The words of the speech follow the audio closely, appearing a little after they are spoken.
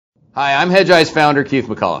Hi, I'm Hedgeye's founder, Keith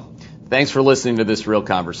McCullough. Thanks for listening to this real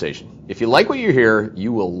conversation. If you like what you hear,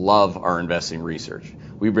 you will love our investing research.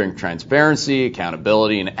 We bring transparency,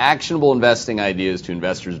 accountability, and actionable investing ideas to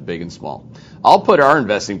investors big and small. I'll put our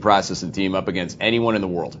investing process and team up against anyone in the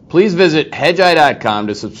world. Please visit hedgeye.com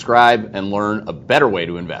to subscribe and learn a better way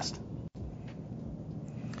to invest.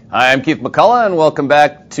 Hi, I'm Keith McCullough, and welcome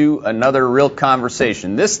back to another real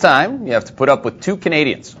conversation. This time, you have to put up with two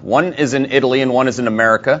Canadians. One is in Italy and one is in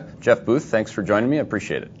America. Jeff Booth, thanks for joining me. I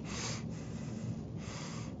appreciate it.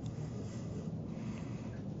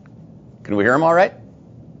 Can we hear him all right?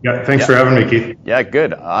 Yeah, thanks for having me, Keith. Yeah,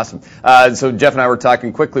 good, awesome. So Jeff and I were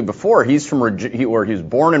talking quickly before. He's from he was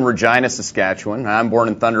born in Regina, Saskatchewan. I'm born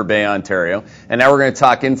in Thunder Bay, Ontario. And now we're going to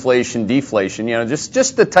talk inflation, deflation. You know,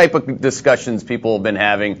 just the type of discussions people have been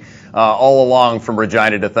having all along from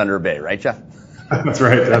Regina to Thunder Bay, right, Jeff? That's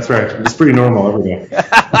right. It's pretty normal every day.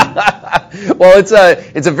 Well, it's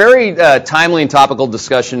a very timely and topical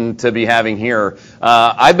discussion to be having here.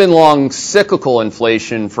 I've been long cyclical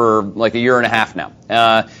inflation for like a year and a half now,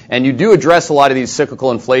 and you do address a lot of these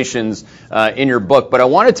cyclical inflations in your book. But I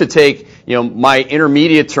wanted to take my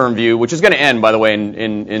intermediate term view, which is going to end, by the way,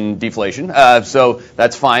 in deflation. So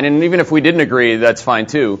that's fine, and even if we didn't agree, that's fine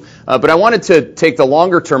too. But I wanted to take the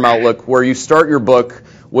longer term outlook, where you start your book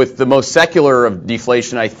with the most secular of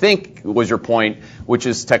deflation, I think was your point, which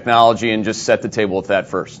is technology, and just set the table with that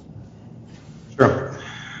first. Sure.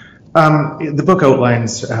 The book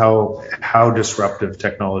outlines how disruptive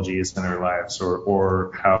technology is in our lives,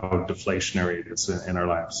 or how deflationary it is in our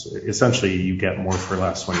lives. Essentially, you get more for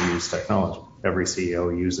less when you use technology. Every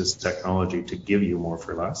CEO uses technology to give you more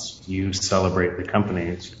for less. You celebrate the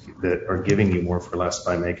companies that are giving you more for less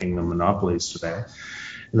by making them monopolies today.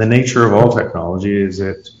 And the nature of all technology is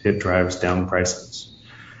it drives down prices.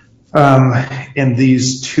 And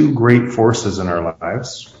these two great forces in our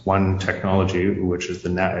lives, one, technology, which is the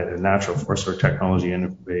natural force, or technology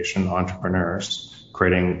innovation, entrepreneurs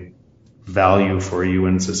creating value for you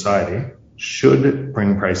in society, should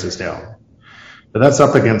bring prices down. But that's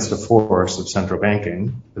up against a force of central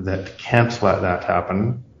banking that can't let that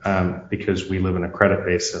happen because we live in a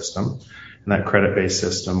credit-based system. And that credit-based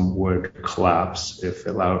system would collapse if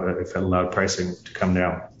it allowed pricing to come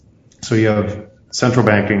down. So you have central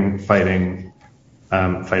banking fighting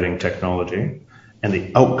technology, and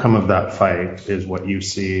the outcome of that fight is what you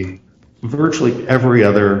see virtually every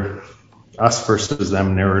other us versus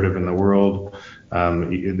them narrative in the world.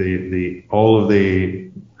 All of the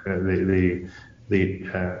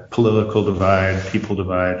political divide, people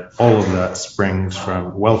divide, all of that springs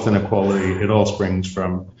from wealth inequality. It all springs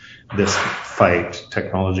from this fight,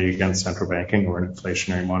 technology against central banking or an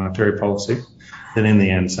inflationary monetary policy. Then in the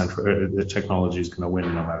end, the technology is going to win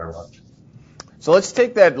no matter what. So let's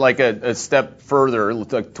take that like a step further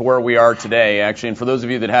to where we are today, actually. And for those of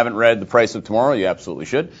you that haven't read The Price of Tomorrow, you absolutely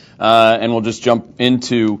should. And we'll just jump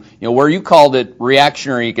into where you called it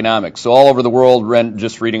reactionary economics. So all over the world, rent,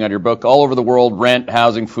 just reading out your book, all over the world, rent,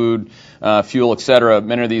 housing, food, fuel, etc.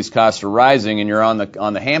 Many of these costs are rising, and you're on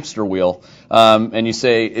the hamster wheel. And you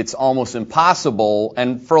say it's almost impossible.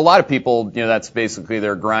 And for a lot of people, that's basically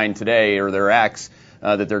their grind today, or their axe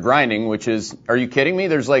that they're grinding, which is, are you kidding me?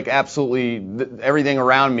 There's like absolutely everything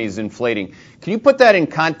around me is inflating. Can you put that in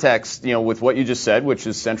context, with what you just said, which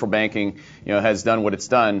is central banking, has done what it's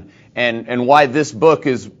done, and why this book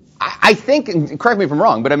is, I think, and correct me if I'm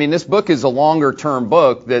wrong, but I mean, this book is a longer term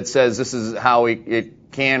book that says this is how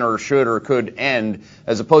it can or should or could end,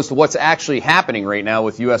 as opposed to what's actually happening right now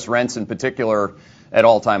with U.S. rents in particular at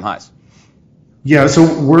all-time highs. Yeah,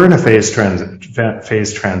 so we're in a phase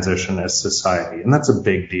transition as society, and that's a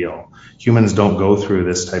big deal. Humans don't go through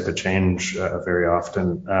this type of change very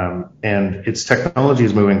often, and its technology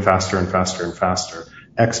is moving faster and faster and faster,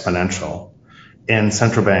 exponential. And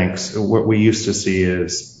central banks, what we used to see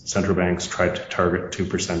is central banks tried to target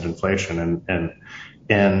 2% inflation, and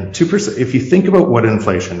 2%. If you think about what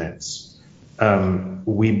inflation is,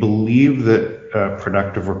 we believe that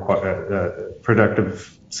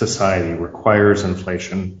productive society requires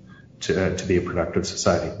inflation to be a productive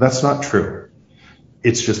society. That's not true.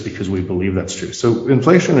 It's just because we believe that's true. So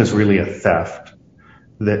inflation is really a theft,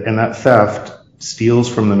 and that theft steals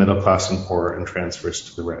from the middle class and poor and transfers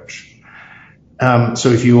to the rich. So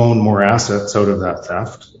if you own more assets out of that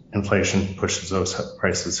theft, inflation pushes those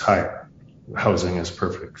prices higher. Housing is a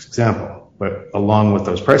perfect example. But along with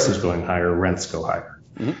those prices going higher, rents go higher.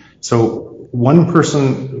 Mm-hmm. So one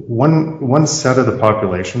set of the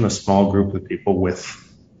population, a small group of people with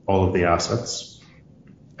all of the assets,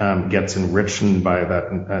 gets enriched by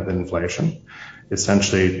that inflation,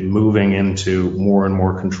 essentially moving into more and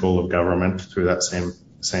more control of government through that same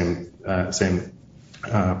same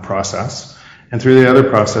process. And through the other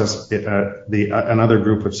process, another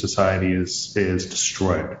group of society is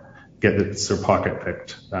destroyed. Gets their pocket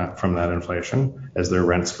picked from that inflation as their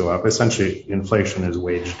rents go up. Essentially, inflation is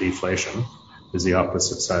wage deflation, is the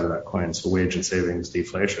opposite side of that coin. So wage and savings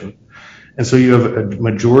deflation. And so you have a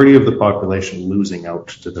majority of the population losing out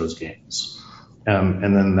to those gains.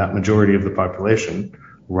 And then that majority of the population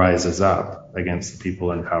rises up against the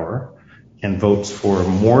people in power and votes for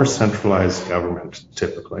more centralized government,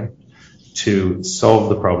 typically, to solve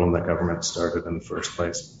the problem that government started in the first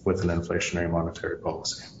place with an inflationary monetary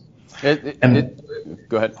policy. Go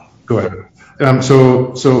ahead. Go ahead.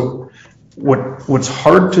 So what's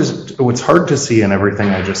hard to see in everything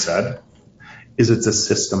I just said is it's a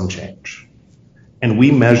system change. And we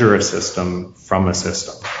measure a system from a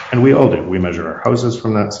system. And we all do. We measure our houses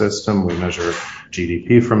from that system. We measure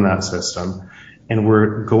GDP from that system. And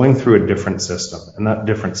we're going through a different system. And that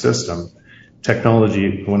different system,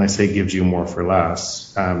 technology, when I say gives you more for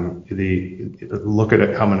less, look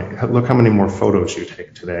at how many more photos you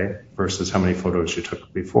take today versus how many photos you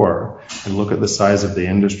took before, and look at the size of the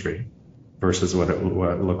industry versus what it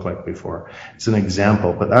looked like before. It's an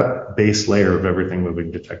example, but that base layer of everything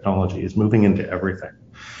moving to technology is moving into everything.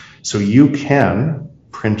 So you can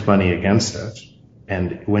print money against it,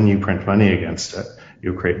 and when you print money against it,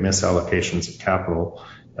 you create misallocations of capital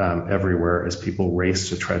everywhere as people race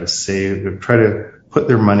to try to put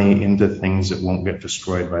their money into things that won't get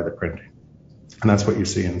destroyed by the printing. And that's what you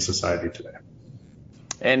see in society today.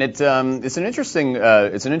 And it's an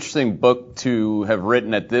interesting book to have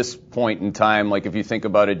written at this point in time. Like if you think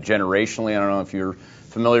about it generationally, I don't know if you're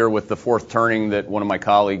familiar with The Fourth Turning that one of my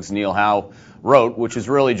colleagues, Neil Howe, wrote, which is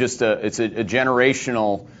really just a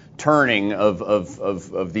generational turning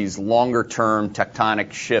of these longer term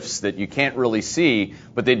tectonic shifts that you can't really see,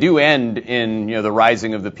 but they do end in the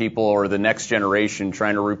rising of the people or the next generation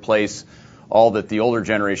trying to replace all that the older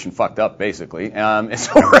generation fucked up, basically. And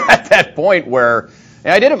so we're at that point where.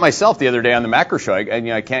 And I did it myself the other day on the Macro Show. I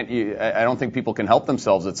don't think people can help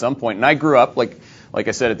themselves at some point. And I grew up, like I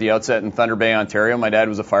said at the outset, in Thunder Bay, Ontario. My dad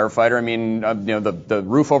was a firefighter. I mean, the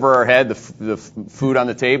roof over our head, the food on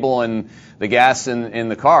the table, and the gas in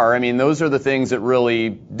the car. I mean, those are the things that really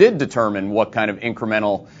did determine what kind of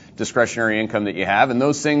incremental discretionary income that you have. And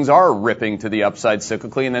those things are ripping to the upside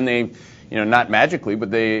cyclically, and then they, not magically, but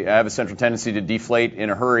they have a central tendency to deflate in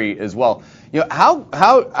a hurry as well.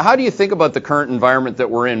 How do you think about the current environment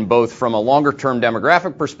that we're in, both from a longer-term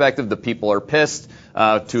demographic perspective, the people are pissed,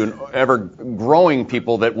 to an ever-growing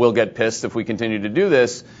people that will get pissed if we continue to do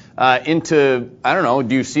this, into, I don't know,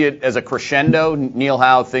 do you see it as a crescendo? Neil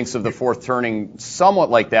Howe thinks of The Fourth Turning somewhat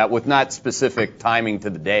like that, with not specific timing to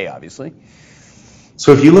the day, obviously.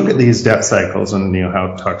 So if you look at these debt cycles, and Neil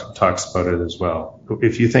Howe talks about it as well,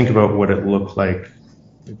 if you think about what it looked like,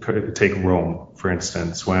 take Rome, for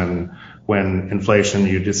instance, when inflation,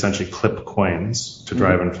 you'd essentially clip coins to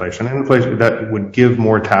drive inflation, and inflation that would give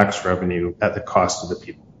more tax revenue at the cost of the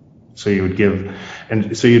people. So you would give,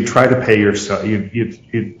 and so you'd try to pay yourself,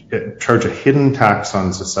 you'd charge a hidden tax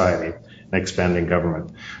on society, and expanding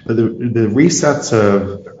government. But the resets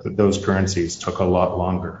of those currencies took a lot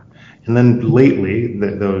longer. And then lately, the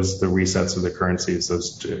resets of the currencies,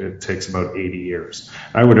 it takes about 80 years.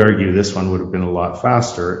 I would argue this one would have been a lot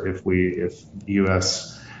faster if the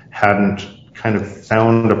U.S. hadn't kind of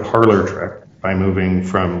found a parlor trick by moving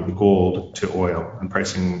from gold to oil and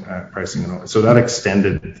pricing in oil. So that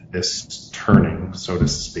extended this turning, so to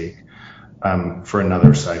speak, for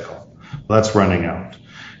another cycle. Well, that's running out.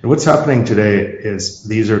 And what's happening today is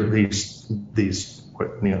these.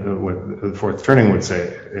 What the Fourth Turning would say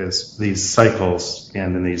is these cycles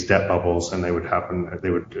and in these debt bubbles, and they would happen. They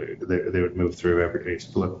would move through every,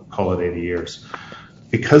 call it 80 years.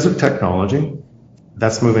 Because of technology,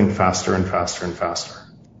 that's moving faster and faster and faster.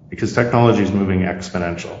 Because technology is moving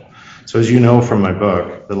exponential. So as you know from my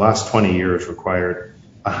book, the last 20 years required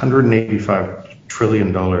 $185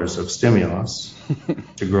 trillion of stimulus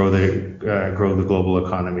to grow the global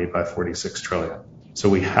economy by 46 trillion. So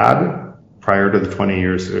we had, prior to the 20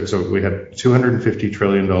 years, so we had $250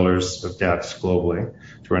 trillion of debt globally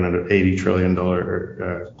to run an $80 trillion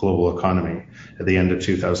global economy at the end of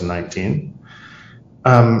 2019.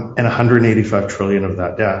 And 185 trillion of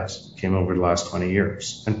that debt came over the last 20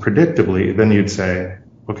 years. And predictably, then you'd say,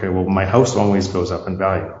 okay, well, my house always goes up in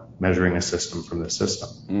value, measuring a system from the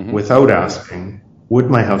system, without asking, would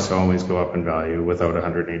my house always go up in value without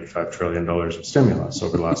 $185 trillion of stimulus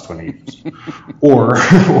over the last 20 years?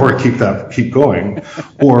 Or keep going?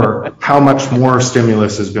 Or how much more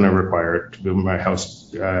stimulus is going to require to move my house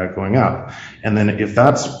going up? And then if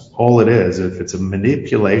that's all it is, if it's a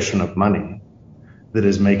manipulation of money that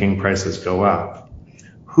is making prices go up,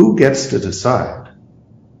 who gets to decide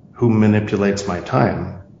who manipulates my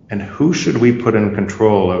time? And who should we put in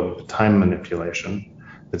control of time manipulation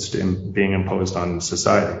that's being imposed on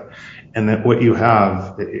society? And that what you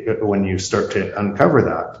have when you start to uncover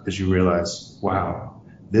that is you realize, wow,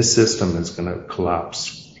 this system is going to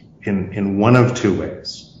collapse in one of two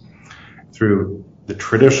ways. Through the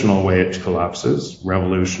traditional way it collapses,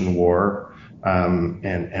 revolution, war,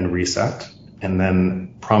 and reset, and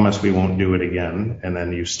then promise we won't do it again, and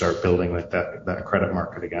then you start building like that credit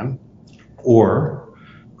market again. Or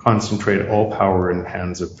concentrate all power in the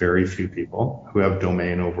hands of very few people who have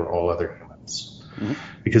domain over all other humans. Mm-hmm.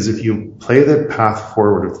 Because if you play the path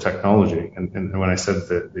forward with technology, and when I said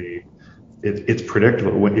that it's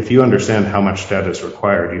predictable, if you understand how much debt is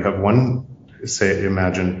required, you have one,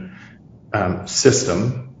 imagine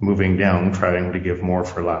system moving down, trying to give more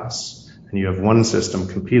for less, and you have one system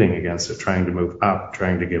competing against it, trying to move up,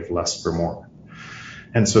 trying to give less for more.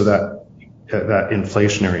 And so that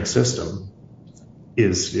inflationary system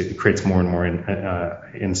it creates more and more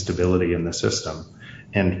instability in the system.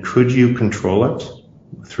 And could you control it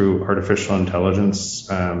through artificial intelligence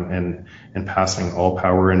and passing all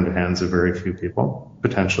power into the hands of very few people?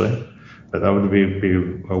 Potentially. But that would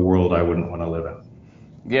be a world I wouldn't want to live in.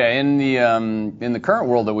 Yeah, in the current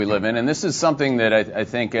world that we live in, and this is something that I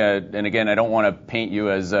think, and again, I don't want to paint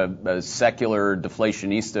you as a secular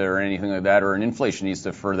deflationista or anything like that, or an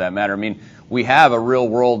inflationista for that matter. I mean, we have a real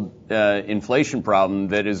world inflation problem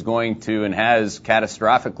that is going to and has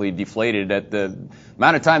catastrophically deflated at the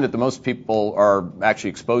amount of time that the most people are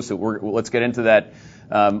actually exposed to. Let's get into that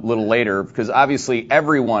a little later, because obviously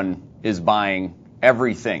everyone is buying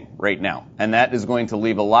everything right now, and that is going to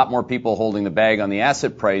leave a lot more people holding the bag on the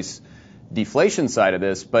asset price deflation side of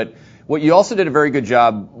this. But what you also did a very good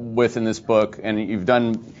job with in this book, and you did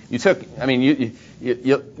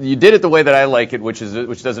it the way that I like it, which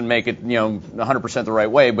doesn't make it 100% the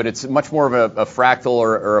right way, but it's much more of a fractal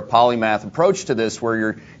or a polymath approach to this,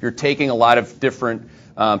 where you're taking a lot of different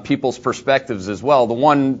people's perspectives as well. The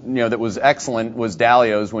one that was excellent was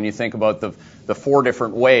Dalio's, when you think about the four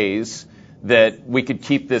different ways that we could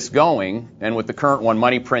keep this going, and with the current one,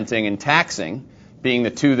 money printing and taxing being the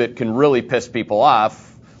two that can really piss people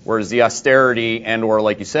off, whereas the austerity and or,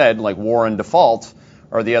 like you said, like war and default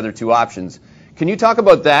are the other two options. Can you talk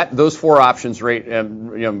about those four options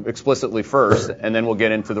explicitly first, and then we'll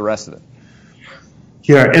get into the rest of it?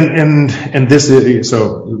 Yeah, and this is,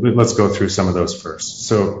 so let's go through some of those first.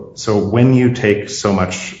 So when you take so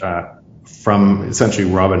much from essentially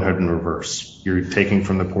Robin Hood in reverse, you're taking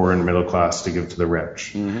from the poor and middle class to give to the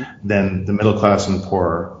rich. Mm-hmm. Then the middle class and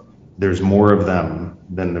poor, there's more of them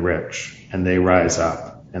than the rich, and they rise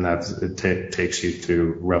up, and takes you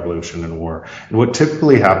to revolution and war. And what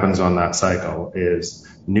typically happens on that cycle is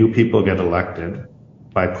new people get elected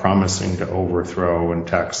by promising to overthrow and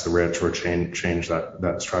tax the rich, or change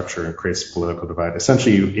that structure, and creates a political divide.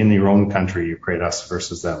 Essentially, in your own country, you create us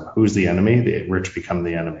versus them. Who's the enemy? The rich become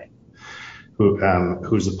the enemy.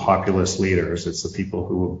 Who's the populist leaders? It's the people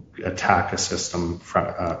who attack a system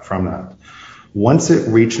from that. Once it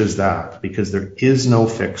reaches that, because there is no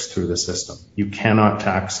fix through the system, you cannot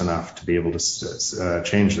tax enough to be able to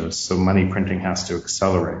change this. So money printing has to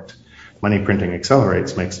accelerate. Money printing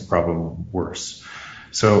accelerates, makes the problem worse.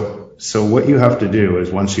 So what you have to do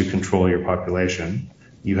is, once you control your population,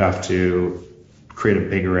 you have to create a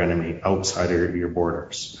bigger enemy outside of your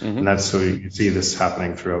borders. Mm-hmm. And that's, so you see this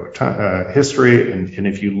happening throughout history. And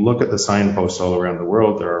if you look at the signposts all around the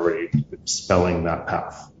world, they're already spelling that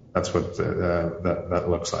path. That's what that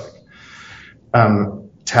looks like.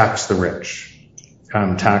 Tax the rich.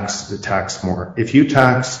 Tax more. If you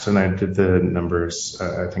taxed, and I did the numbers,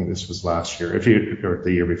 I think this was last year, or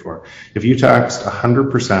the year before, if you taxed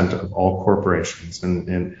 100% of all corporations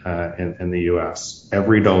in the U.S.,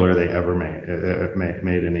 every dollar they ever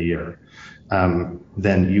made in a year,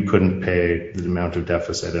 then you couldn't pay the amount of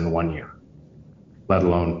deficit in 1 year, let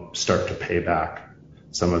alone start to pay back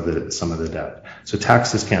some of the debt. So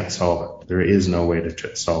taxes can't solve it. There is no way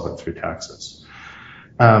to solve it through taxes.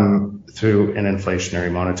 Through an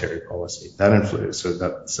inflationary monetary policy. So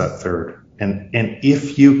that's that third. And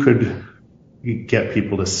if you could get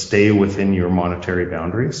people to stay within your monetary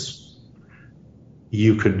boundaries,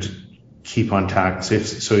 you could keep on tax.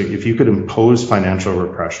 So if you could impose financial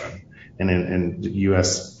repression, and the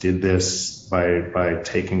U.S. did this by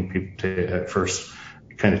taking people to at first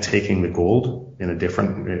kind of taking the gold in the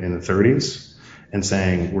 30s and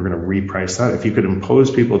saying we're going to reprice that. If you could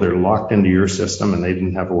impose people that are locked into your system and they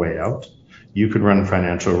didn't have a way out, you could run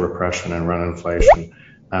financial repression and run inflation.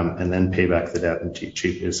 And then pay back the debt in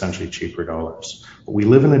essentially cheaper dollars. But we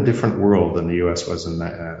live in a different world than the U.S. was in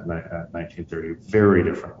 1930, very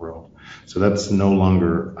different world. So that's no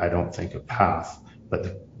longer, I don't think, a path,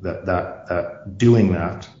 but that doing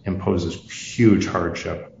that imposes huge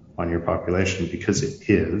hardship on your population because it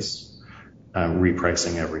is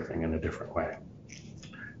repricing everything in a different way.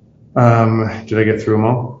 Did I get through them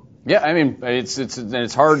all? Yeah, I mean,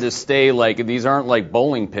 it's hard to stay like, these aren't like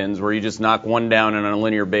bowling pins where you just knock one down and on a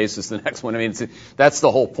linear basis the next one. I mean, that's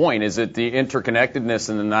the whole point, is that the interconnectedness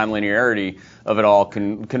and the nonlinearity of it all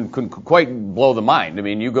can quite blow the mind. I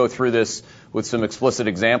mean, you go through this with some explicit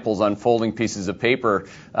examples on folding pieces of paper,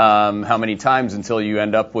 how many times until you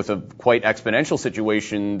end up with a quite exponential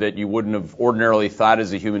situation that you wouldn't have ordinarily thought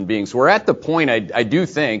as a human being. So we're at the point, I do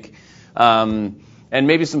think, and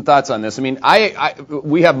maybe some thoughts on this. I mean,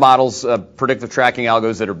 we have models, predictive tracking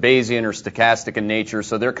algos that are Bayesian or stochastic in nature,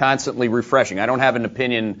 so they're constantly refreshing. I don't have an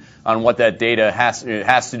opinion on what that data has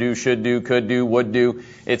to do, should do, could do, would do.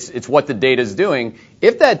 It's what the data is doing.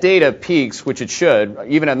 If that data peaks, which it should,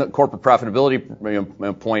 even at the corporate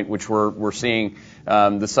profitability point, which we're seeing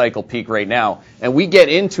the cycle peak right now, and we get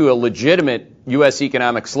into a legitimate U.S.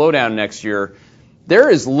 economic slowdown next year, there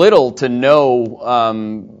is little to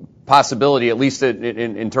no possibility, at least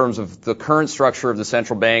in terms of the current structure of the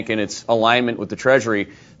central bank and its alignment with the Treasury,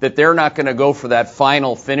 that they're not going to go for that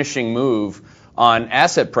final finishing move on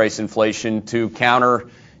asset price inflation to counter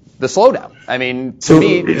the slowdown. I mean, to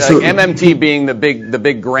me, MMT being the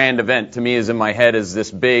big grand event, to me, is in my head as this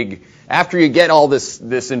big, after you get all this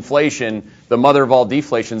inflation, the mother of all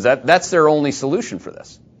deflations, that's their only solution for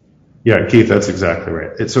this. Yeah, Keith, that's exactly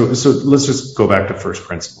right. So let's just go back to first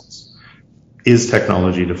principles. Is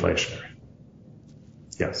technology deflationary?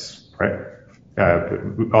 Yes, right?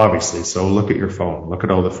 Obviously. So look at your phone. Look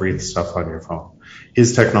at all the free stuff on your phone.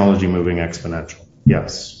 Is technology moving exponential?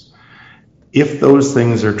 Yes. If those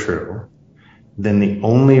things are true, then the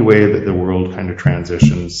only way that the world kind of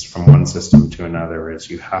transitions from one system to another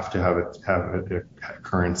is you have to have a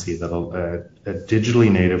currency a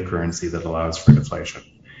digitally native currency that allows for deflation.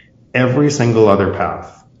 Every single other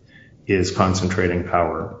path is concentrating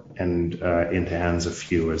power and into hands of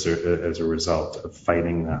few as a result of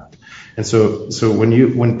fighting that. And so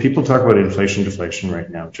when people talk about inflation deflation right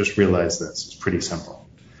now, just realize this. It's pretty simple.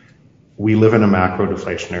 We live in a macro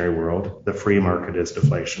deflationary world. The free market is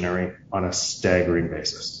deflationary on a staggering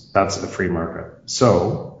basis. That's the free market.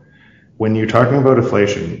 So when you're talking about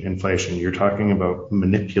inflation, you're talking about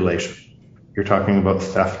manipulation. You're talking about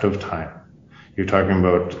theft of time. You're talking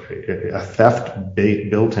about a theft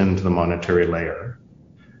built into the monetary layer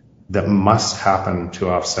that must happen to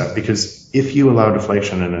offset. Because if you allow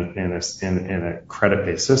deflation in a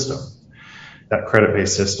credit-based system, that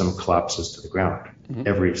credit-based system collapses to the ground. Mm-hmm.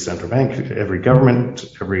 Every central bank, every government,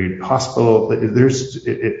 every hospital, there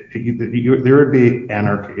would be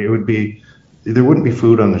anarchy. There wouldn't be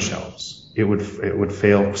food on the shelves. It would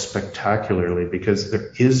fail spectacularly because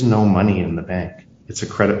there is no money in the bank. It's a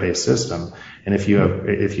credit-based system, and if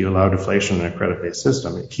you allow deflation in a credit-based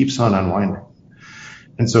system, it keeps on unwinding.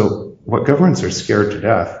 And so, what governments are scared to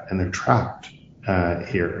death, and they're trapped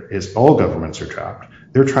here, is all governments are trapped.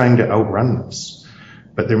 They're trying to outrun this,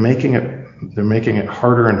 but they're making it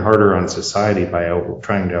harder and harder on society by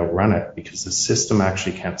trying to outrun it because the system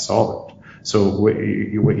actually can't solve it. So, what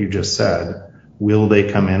you just said. Will they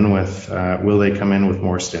come in with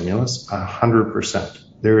more stimulus? 100%.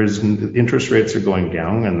 Interest rates are going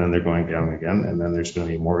down, and then they're going down again, and then there's going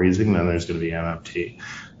to be more easing, and then there's going to be MMT.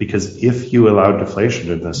 Because if you allow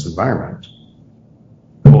deflation in this environment,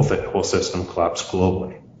 the whole system collapses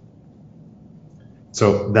globally.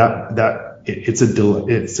 So it's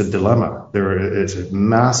a dilemma. There is a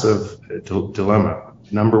massive dilemma.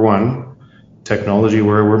 Number one, technology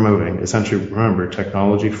where we're moving. Essentially, remember,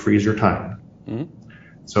 technology frees your time. Mm-hmm.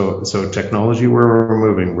 So technology where we're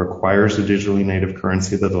moving requires a digitally native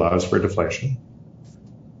currency that allows for deflation.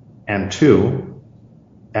 And two,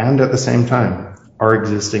 and at the same time, our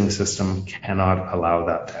existing system cannot allow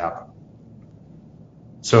that to happen.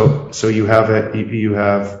 So you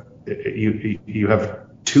have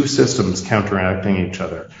two systems counteracting each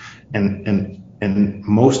other, and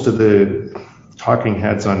most of the talking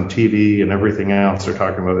heads on TV and everything else are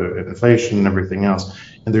talking about inflation and everything else,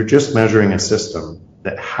 and they're just measuring a system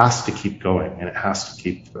that has to keep going, and it has to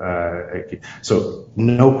keep. So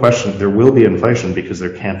no question, there will be inflation because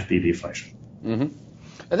there can't be deflation. Mm-hmm.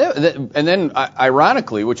 And then,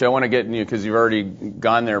 ironically, which I want to get into because you've already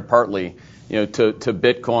gone there partly, to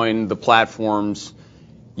Bitcoin, the platforms.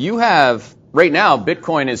 You have right now,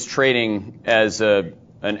 Bitcoin is trading as an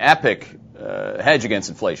epic hedge against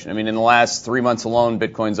inflation. I mean, in the last 3 months alone,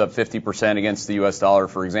 Bitcoin's up 50% against the U.S. dollar,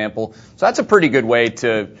 for example. So that's a pretty good way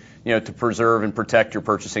to preserve and protect your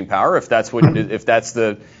purchasing power. If that's what,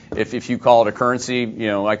 if you call it a currency,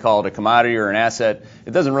 I call it a commodity or an asset,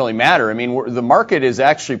 it doesn't really matter. I mean, the market is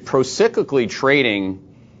actually procyclically trading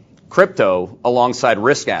crypto alongside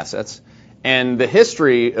risk assets. And the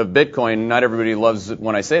history of Bitcoin, not everybody loves it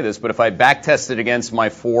when I say this, but if I backtest it against my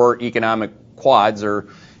 4 economic quads, or,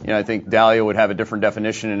 I think Dalio would have a different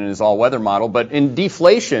definition in his all-weather model, but in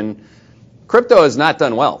deflation, crypto has not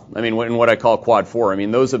done well. I mean, in what I call quad 4. I mean,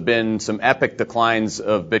 those have been some epic declines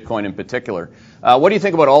of Bitcoin in particular. What do you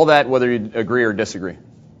think about all that, whether you agree or disagree?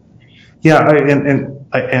 Yeah,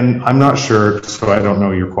 and I'm not sure, so I don't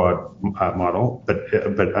know your quad model, but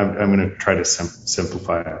I'm going to try to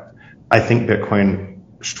simplify it. I think Bitcoin,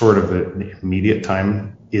 short of the immediate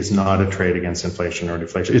time, is not a trade against inflation or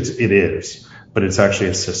deflation. It is, but it's actually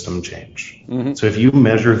a system change. Mm-hmm. So if you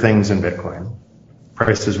measure things in Bitcoin,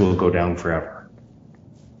 prices will go down forever.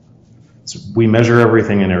 So we measure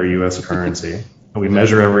everything in our U.S. currency. We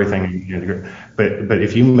measure everything, but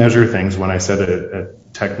if you measure things, when I said a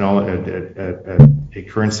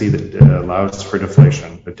currency that allows for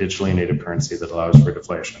deflation, a digitally native currency that allows for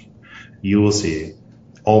deflation, you will see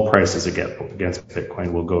all prices against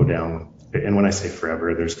Bitcoin will go down. And when I say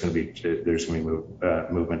forever, there's going to be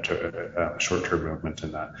movement, short-term movement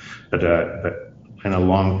in that, but in a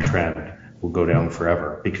long trend will go down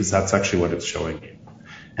forever, because that's actually what it's showing you.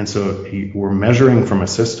 And so we're measuring from a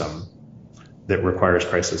system that requires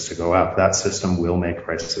prices to go up. That system will make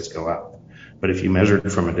prices go up. But if you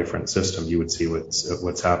measured from a different system, you would see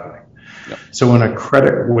what's happening. Yep. So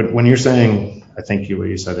when you're saying, I think what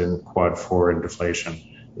you said in quad 4 in deflation,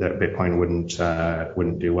 that Bitcoin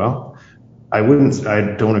wouldn't do well, I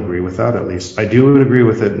don't agree with that. At least I do agree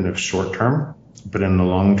with it in the short term, but in the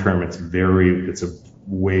long term, it's a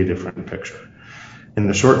way different picture. In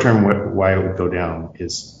the short term, why it would go down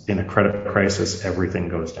is in a credit crisis, everything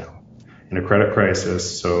goes down. In a credit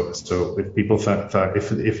crisis, so if people thought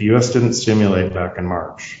if U.S. didn't stimulate back in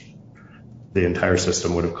March, the entire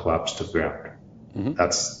system would have collapsed to the ground. Mm-hmm.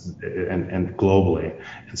 That's and globally.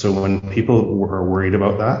 And so when people are worried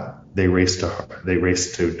about that, they race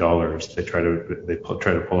to dollars. They try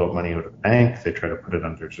to pull out money out of the bank. They try to put it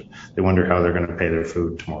under. They wonder how they're going to pay their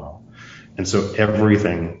food tomorrow. And so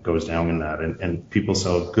everything goes down in that, and people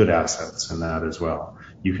sell good assets in that as well.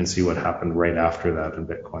 You can see what happened right after that in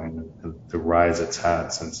Bitcoin and the rise it's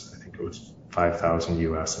had since, I think it was 5,000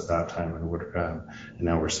 US at that time, and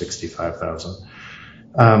now we're 65,000.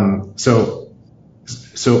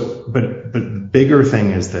 But the bigger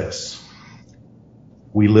thing is this: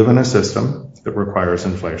 we live in a system that requires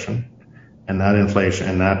inflation, and that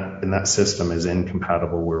inflation and that system is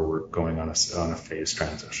incompatible where we're going on a phase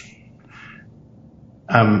transition.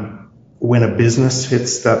 When a business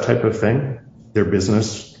hits that type of thing, their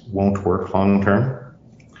business won't work long term.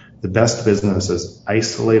 The best businesses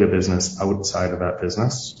isolate a business outside of that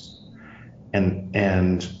business and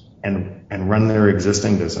run their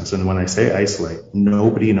existing business. And when I say isolate,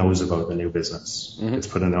 nobody knows about the new business. Mm-hmm. It's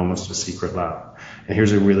put in almost a secret lab. And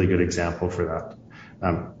here's a really good example for that.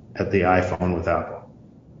 At the iPhone with Apple.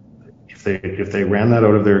 If they ran that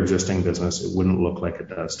out of their existing business, it wouldn't look like it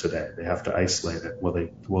does today. They have to isolate it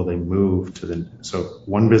while they move to so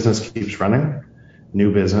one business keeps running,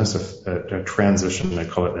 new business, a transition, they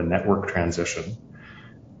call it a network transition,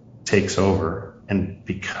 takes over and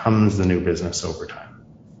becomes the new business over time.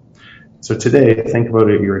 So today, think about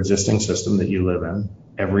it, your existing system that you live in,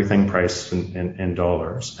 everything priced in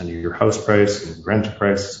dollars, and your house price and rent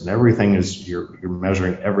price and everything is, you're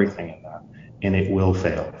measuring everything in that. And it will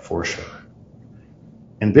fail for sure.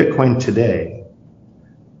 In Bitcoin today,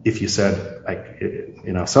 if you said,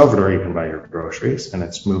 in El Salvador, you can buy your groceries and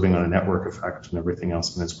it's moving on a network effect and everything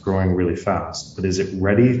else, and it's growing really fast. But is it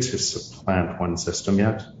ready to supplant one system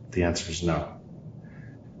yet? The answer is no.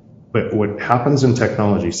 But what happens in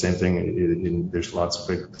technology, same thing, there's lots of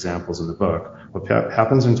big examples in the book. What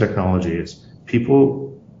happens in technology is people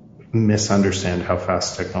misunderstand how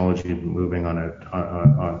fast technology is moving on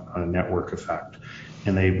a network effect,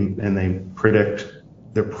 and they predict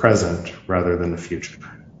the present rather than the future.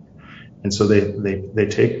 And so they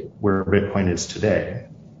take where Bitcoin is today,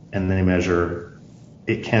 and they measure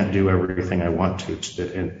it can't do everything I want to,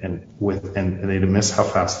 and they miss how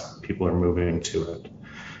fast people are moving to it.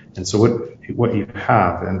 And so what you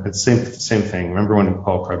have, and it's same thing. Remember when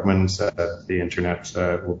Paul Krugman said the internet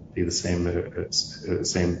will be the same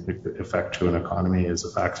effect to an economy as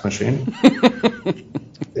a fax machine?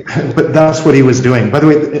 But that's what he was doing. By the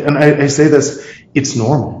way, and I say this, it's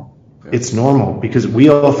normal. It's normal because we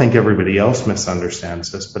all think everybody else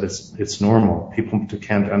misunderstands this, but it's normal. People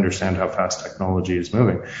can't understand how fast technology is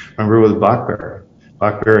moving. Remember with BlackBerry?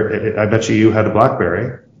 I bet you had a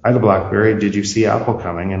BlackBerry. I had a BlackBerry. Did you see Apple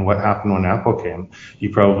coming? And what happened when Apple came? You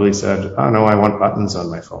probably said, oh no, I want buttons on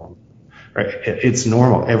my phone. Right? It's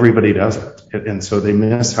normal. Everybody does it. And so they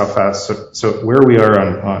miss how fast. So where we are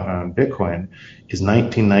on Bitcoin is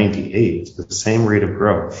 1998, the same rate of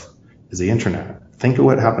growth as the internet. Think of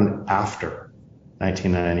what happened after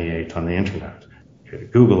 1998 on the internet.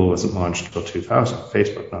 Google wasn't launched until 2000,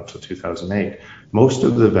 Facebook not until 2008. Most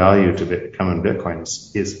of the value to come in Bitcoin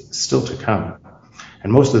is still to come.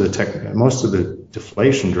 And most of the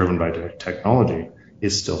deflation driven by technology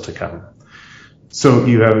is still to come. So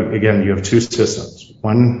you have two systems.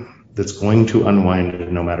 One that's going to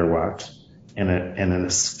unwind no matter what, and an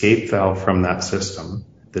escape valve from that system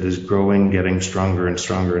that is growing, getting stronger and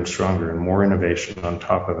stronger and stronger, and more innovation on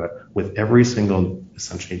top of it, with every single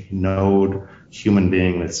essentially node human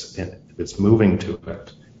being that's moving to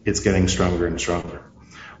it, it's getting stronger and stronger.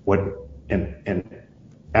 And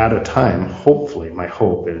at a time, hopefully, my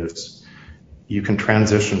hope is you can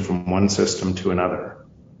transition from one system to another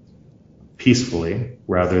peacefully,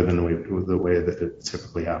 rather than the way that it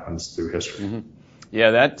typically happens through history. Mm-hmm.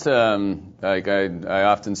 Yeah, that like I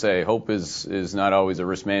often say, hope is not always a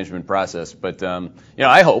risk management process. But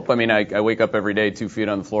I hope. I mean, I wake up every day 2 feet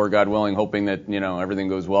on the floor, God willing, hoping that everything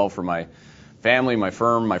goes well for my family, my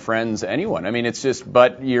firm, my friends, anyone. I mean, it's just.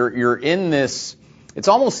 But you're in this. It's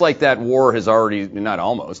almost like that war has already, not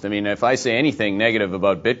almost. I mean, if I say anything negative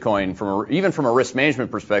about Bitcoin, even from a risk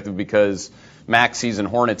management perspective, because Maxis and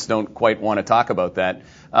Hornets don't quite want to talk about that,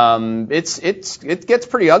 it gets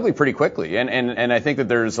pretty ugly pretty quickly. And I think that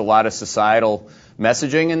there's a lot of societal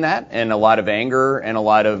messaging in that, and a lot of anger, and a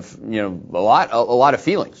lot of a lot of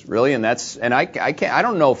feelings, really. And I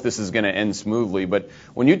don't know if this is going to end smoothly, but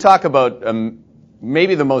when you talk about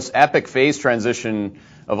maybe the most epic phase transition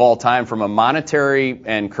of all time from a monetary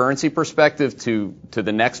and currency perspective to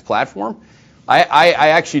the next platform, I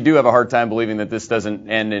actually do have a hard time believing that this doesn't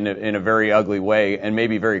end in a very ugly way, and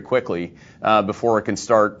maybe very quickly before it can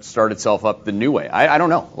start itself up the new way. I don't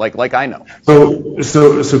know, like I know.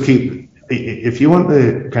 So Keith, if you want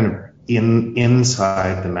the kind of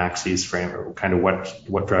inside the Maxis framework, kind of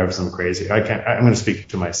what drives them crazy, I'm going to speak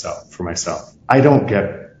for myself. I don't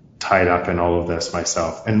get tied up in all of this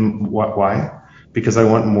myself, and why? Because I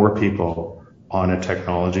want more people on a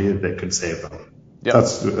technology that could save them. Yep.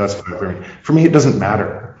 That's what for me. It doesn't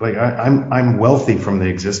matter. Like I'm wealthy from the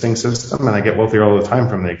existing system, and I get wealthier all the time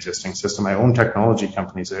from the existing system. I own technology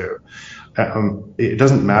companies. It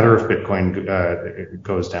doesn't matter if Bitcoin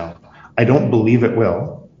goes down. I don't believe it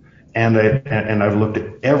will, and I've looked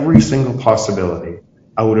at every single possibility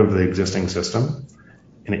out of the existing system,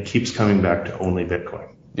 and it keeps coming back to only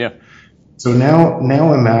Bitcoin. Yeah. So now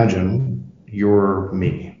imagine you're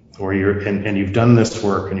me, or and you've done this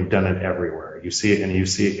work, and you've done it everywhere. You see it, and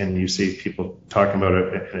you see people talking about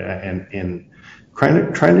it, and trying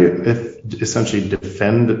to essentially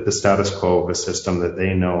defend the status quo of a system that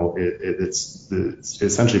they know it's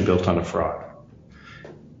essentially built on a fraud.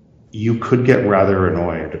 You could get rather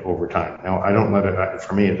annoyed over time. Now, I don't let it.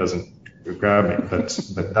 For me, it doesn't grab me, but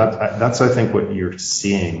that's I think what you're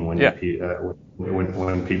seeing when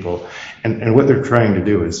when people and what they're trying to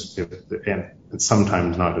do is, and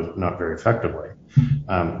sometimes not very effectively,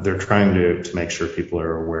 they're trying to make sure people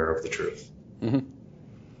are aware of the truth. Mm-hmm.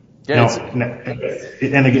 Yeah,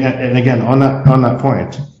 and again on that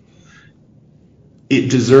point, it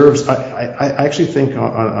deserves. I actually think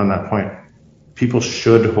on that point, people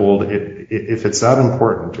should hold it. If it's that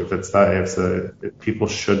important, if people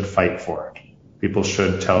should fight for it. People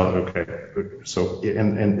should tell it. Okay, so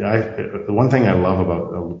the one thing I love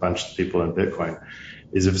about a bunch of people in Bitcoin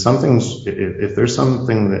is if there's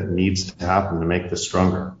something that needs to happen to make this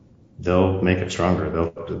stronger, they'll make it stronger.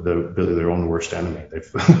 They'll be their own worst enemy.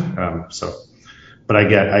 But I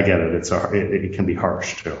get it. It can be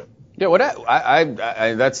harsh too.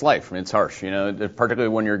 Yeah, that's life. I mean, it's harsh, particularly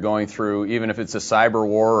when you're going through, even if it's a cyber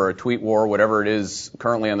war or a tweet war, whatever it is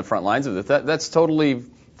currently on the front lines of it. That's totally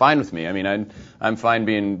fine with me. I mean, I'm fine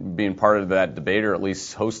being part of that debate, or at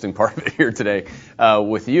least hosting part of it here today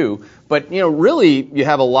with you. But, really you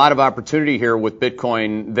have a lot of opportunity here with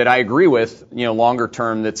Bitcoin that I agree with, longer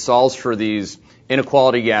term, that solves for these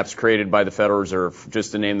inequality gaps created by the Federal Reserve,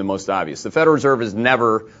 just to name the most obvious. The Federal Reserve has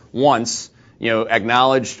never once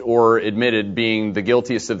acknowledged or admitted being the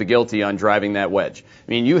guiltiest of the guilty on driving that wedge. I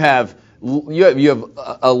mean, you have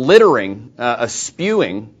a littering, a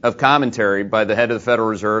spewing of commentary by the head of the Federal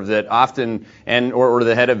Reserve that often, or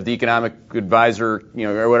the head of the economic advisor,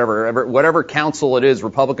 or whatever council it is,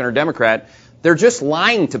 Republican or Democrat. They're just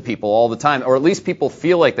lying to people all the time, or at least people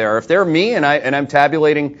feel like they are. If they're me and I'm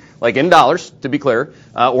tabulating, like in dollars, to be clear,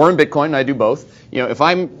 or in Bitcoin, and I do both. If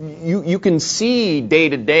you can see day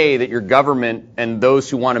to day that your government and those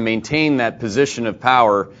who want to maintain that position of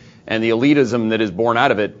power and the elitism that is born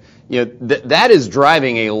out of it, that is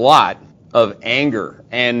driving a lot of anger,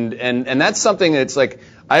 and that's something that's like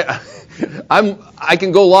I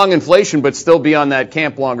can go long inflation, but still be on that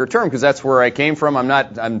camp longer term because that's where I came from.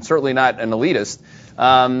 I'm certainly not an elitist.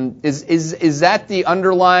 Is that the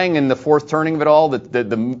underlying and the fourth turning of it all?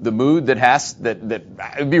 The mood that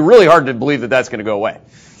it'd be really hard to believe that that's going to go away.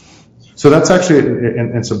 So that's actually,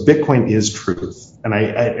 and so Bitcoin is truth, and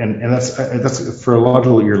that's for a lot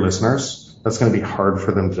of your listeners. That's going to be hard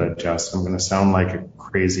for them to digest. I'm going to sound like a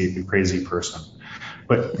crazy person.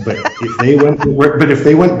 But if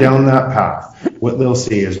they went down that path, what they'll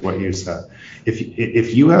see is what you said.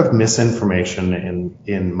 If you have misinformation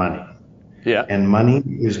in money, yeah, and money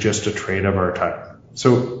is just a trade of our time.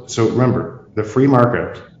 So remember, the free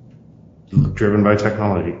market, driven by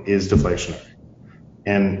technology, is deflationary,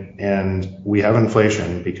 and we have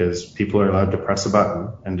inflation because people are allowed to press a button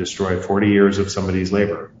and destroy 40 years of somebody's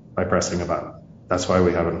labor by pressing a button. That's why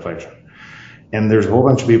we have inflation. And there's a whole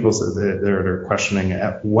bunch of people that are questioning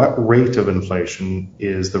at what rate of inflation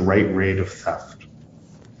is the right rate of theft.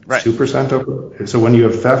 Right. 2%. So when you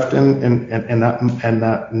have theft and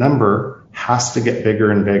that number has to get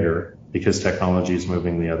bigger and bigger because technology is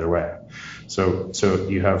moving the other way. So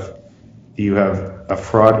you have a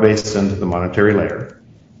fraud based into the monetary layer,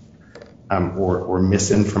 or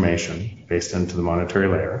misinformation based into the monetary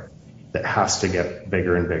layer that has to get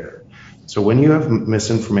bigger and bigger. So when you have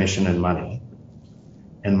misinformation and money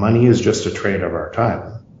is just a trade of our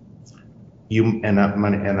time,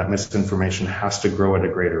 that misinformation has to grow at a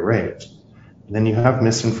greater rate. And then you have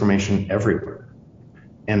misinformation everywhere.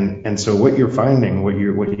 And so what you're finding, what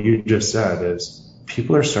you just said, is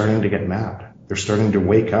people are starting to get mad. They're starting to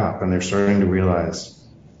wake up and they're starting to realize,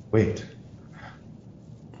 wait,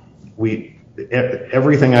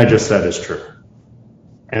 everything I just said is true.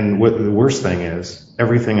 And what the worst thing is,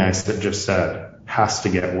 everything I just said has to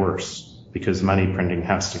get worse because money printing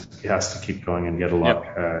has to keep going and get a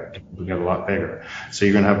lot bigger. So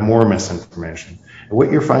you're going to have more misinformation. And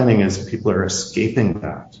what you're finding is people are escaping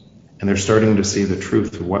that, and they're starting to see the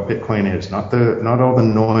truth of what Bitcoin is, not all the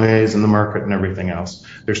noise in the market and everything else.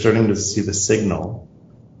 They're starting to see the signal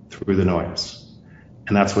through the noise.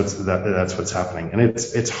 And that's what's happening, and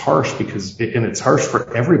it's harsh and it's harsh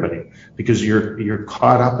for everybody because you're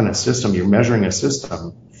caught up in a system. You're measuring a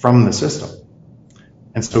system from the system,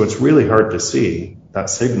 and so it's really hard to see that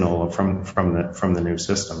signal from the new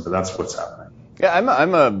system. But that's what's happening. Yeah,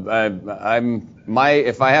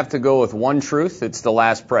 if I have to go with one truth, it's the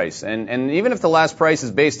last price, and even if the last price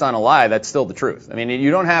is based on a lie, that's still the truth. I mean,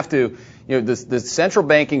 you don't have to, the central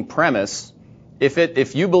banking premise.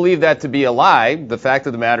 If you believe that to be a lie, the fact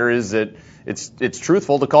of the matter is that it's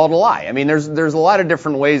truthful to call it a lie. I mean, there's a lot of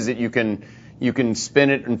different ways that you can spin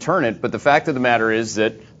it and turn it, but the fact of the matter is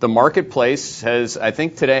that the marketplace has, I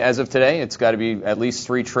think today, as of today, it's got to be at least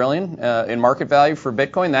 $3 trillion in market value for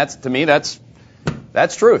Bitcoin. To me,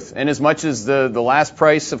 that's truth. And as much as the last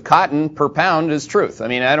price of cotton per pound is truth. I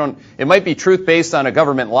mean, it might be truth based on a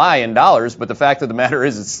government lie in dollars, but the fact of the matter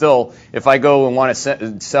is it's still, if I go and want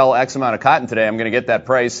to sell X amount of cotton today, I'm going to get that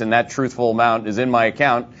price, and that truthful amount is in my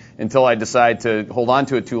account until I decide to hold on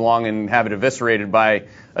to it too long and have it eviscerated by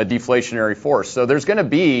a deflationary force. So there's going to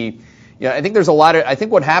be, I think there's a lot of, I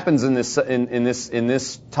think what happens in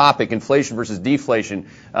this topic, inflation versus deflation,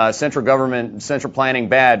 central government, central planning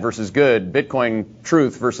bad versus good, Bitcoin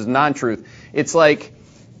truth versus non-truth. It's like,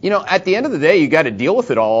 at the end of the day, you got to deal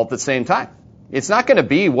with it all at the same time. It's not going to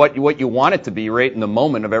be what you want it to be right in the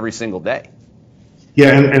moment of every single day.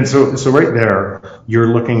 Yeah, and so right there,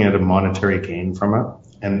 you're looking at a monetary gain from it.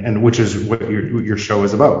 And which is what your show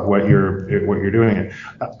is about, what you're doing.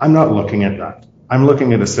 I'm not looking at that. I'm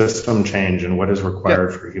looking at a system change and what is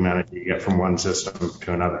required for humanity to get from one system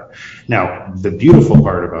to another. Now, the beautiful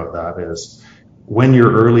part about that is when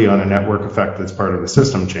you're early on a network effect that's part of the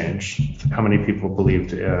system change, how many people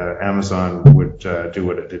believed Amazon would do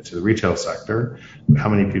what it did to the retail sector? How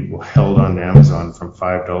many people held on to Amazon from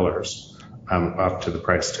 $5 up to the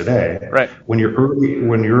price today? Right. When you're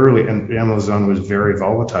early, and Amazon was very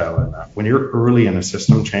volatile in that. When you're early in a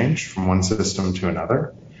system change from one system to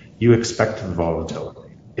another, you expect the volatility.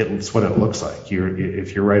 It's what it looks like.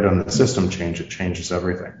 If you're right on the system change, it changes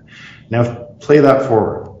everything. Now play that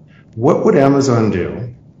forward. What would Amazon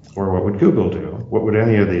do, or what would Google do? What would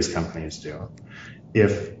any of these companies do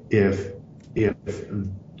if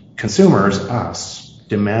consumers, us,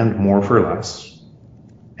 demand more for less,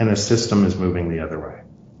 and a system is moving the other way?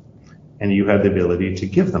 And you had the ability to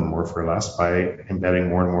give them more for less by embedding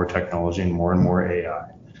more and more technology and more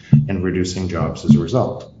AI and reducing jobs as a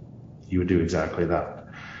result. You would do exactly that.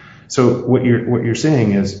 So what you're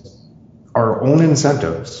saying is our own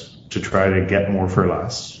incentives to try to get more for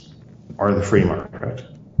less are the free market.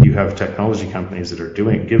 You have technology companies that are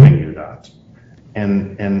giving you that.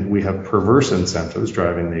 And we have perverse incentives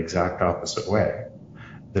driving the exact opposite way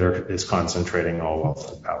that is concentrating all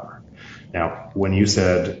wealth and power. Now, when you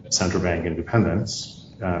said central bank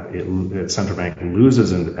independence, central bank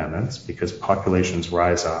loses independence because populations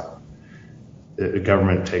rise up. The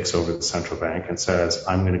government takes over the central bank and says,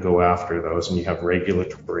 I'm going to go after those, and you have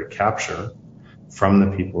regulatory capture from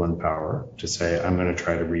the people in power to say, I'm going to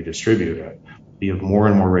try to redistribute it. You have more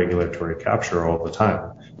and more regulatory capture all the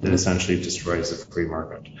time that essentially destroys the free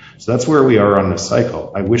market. So that's where we are on this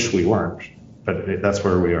cycle. I wish we weren't, but that's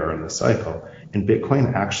where we are in this cycle. And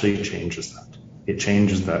Bitcoin actually changes that. It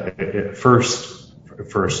changes that. First,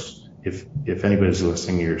 if anybody's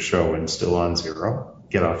listening to your show and still on zero,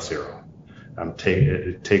 get off zero.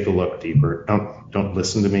 Take a look deeper. Don't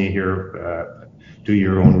listen to me here. Do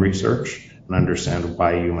your own research and understand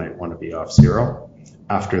why you might want to be off zero.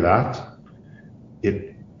 After that,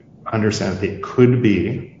 understand it could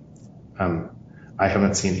be, I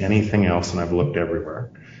haven't seen anything else, and I've looked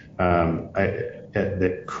everywhere,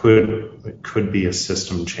 that could be a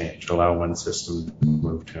system change, allow one system to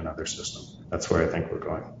move to another system. That's where I think we're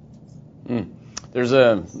going. There's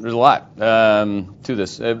a lot to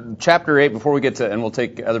this. Chapter 8, before we get to, and we'll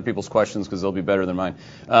take other people's questions because they'll be better than mine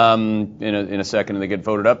in a second, and they get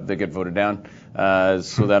voted up, they get voted down,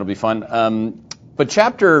 so that'll be fun. But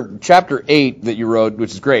chapter 8 that you wrote,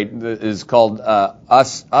 which is great, is called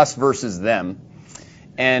Us Versus Them.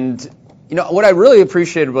 And what I really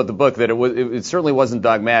appreciated about the book, that it certainly wasn't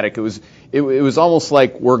dogmatic. It was almost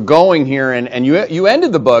like we're going here, and you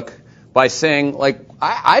ended the book by saying, like,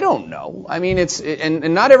 I don't know. I mean,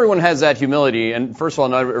 and not everyone has that humility. And first of all,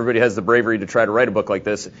 not everybody has the bravery to try to write a book like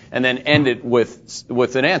this and then end it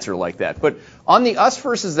with an answer like that. But on the us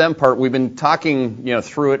versus them part, we've been talking,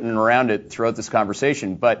 through it and around it throughout this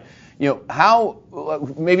conversation. But how,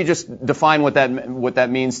 maybe just define what that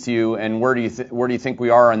means to you, and where do you think we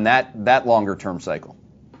are on that longer term cycle?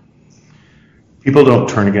 People don't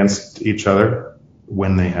turn against each other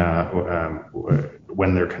when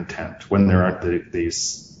they're content, when there aren't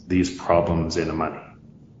these problems in the money.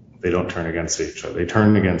 They don't turn against each other. They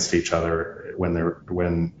turn against each other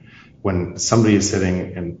when somebody is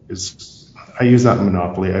sitting and is. I use that in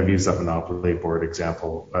Monopoly. I've used that Monopoly board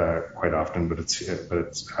example quite often, but it's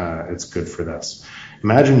good for this.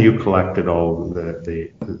 Imagine you collected all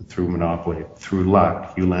the through Monopoly, through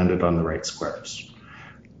luck, you landed on the right squares.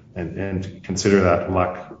 And consider that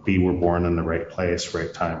luck, we were born in the right place,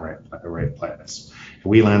 right time, right place.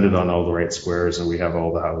 We landed on all the right squares, and we have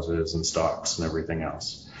all the houses and stocks and everything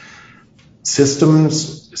else.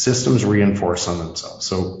 Systems reinforce on themselves.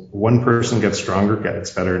 So one person gets stronger, gets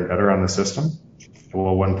better and better on the system.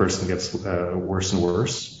 Well, one person gets worse and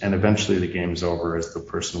worse, and eventually the game's over as the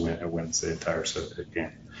person wins the entire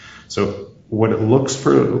game. So what it looks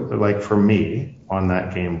for me on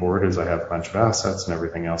that game board is I have a bunch of assets and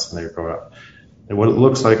everything else, and they go up. And what it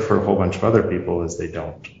looks like for a whole bunch of other people is they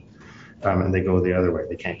don't. And they go the other way.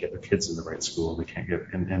 They can't get their kids in the right school. They can't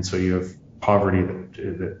get, and so you have poverty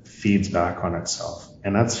that feeds back on itself,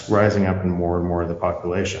 and that's rising up in more and more of the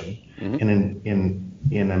population. Mm-hmm. And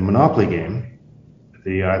in a Monopoly game,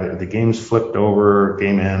 the game's flipped over,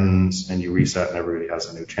 game ends, and you reset, and everybody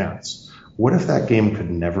has a new chance. What if that game could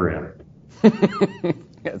never end?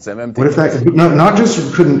 It's MMT. What if that not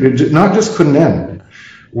just couldn't end?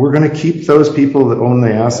 We're going to keep those people that own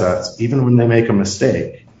the assets, even when they make a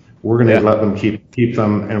mistake. We're going to let them keep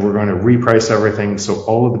them, and we're going to reprice everything so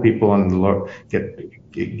all of the people on the low get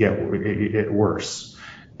it worse.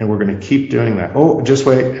 And we're going to keep doing that. Oh, just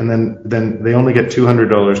wait. And then they only get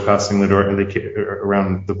 $200 passing the door and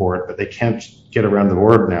around the board, but they can't get around the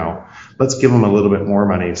board now. Let's give them a little bit more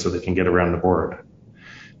money so they can get around the board.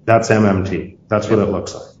 That's MMT. That's what it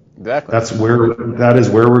looks like. Exactly. That is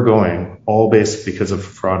where we're going, all based because of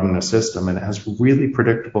fraud in the system, and it has really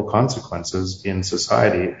predictable consequences in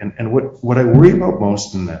society. And what I worry about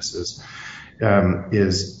most in this is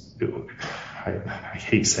I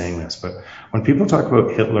hate saying this, but when people talk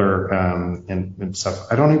about Hitler and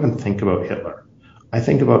stuff, I don't even think about Hitler. I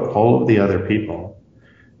think about all of the other people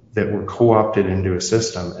that were co-opted into a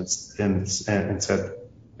system and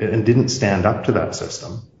didn't stand up to that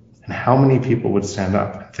system. And how many people would stand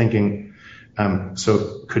up thinking,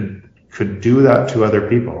 so could do that to other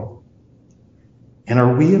people? And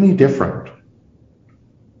are we any different?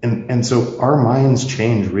 And so our minds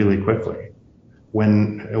change really quickly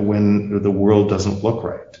when the world doesn't look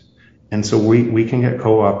right. And so we can get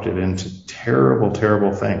co-opted into terrible,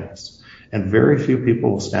 terrible things. And very few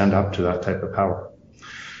people will stand up to that type of power.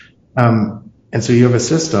 And so you have a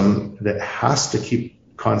system that has to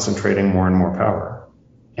keep concentrating more and more power.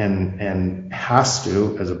 And has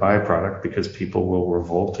to, as a byproduct, because people will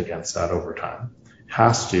revolt against that over time,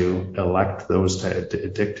 has to elect those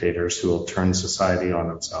dictators who will turn society on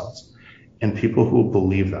themselves, and people who will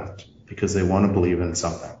believe that because they want to believe in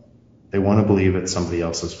something. They want to believe it's somebody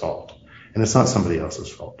else's fault, and it's not somebody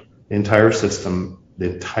else's fault. The entire system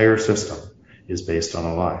is based on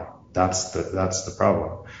a lie. That's the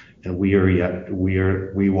problem, and we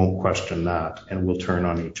won't question that, and we'll turn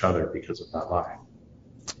on each other because of that lie.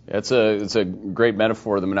 It's a great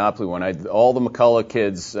metaphor, the Monopoly one. All the McCullough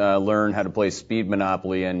kids learn how to play speed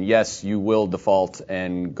Monopoly, and yes, you will default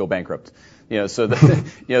and go bankrupt. So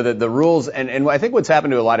the rules, and I think what's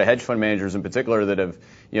happened to a lot of hedge fund managers in particular that have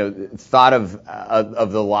thought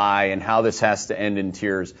of the lie and how this has to end in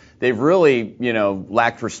tears. They've really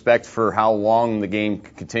lacked respect for how long the game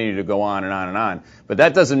can continue to go on and on and on. But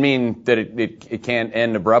that doesn't mean that it can't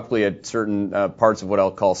end abruptly at certain parts of what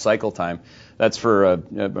I'll call cycle time. That's for,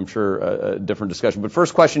 I'm sure, a different discussion. But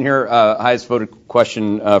first question here, highest voted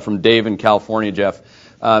question from Dave in California, Jeff.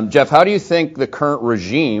 Jeff, how do you think the current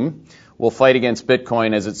regime will fight against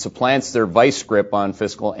Bitcoin as it supplants their vice grip on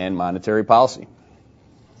fiscal and monetary policy?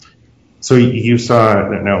 So you saw,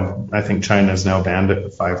 I think China has now banned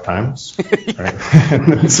it 5 times, right?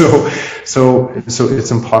 so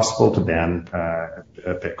it's impossible to ban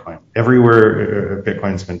Bitcoin. Everywhere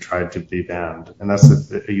Bitcoin's been tried to be banned, and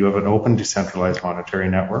you have an open decentralized monetary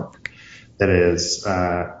network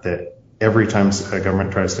that every time a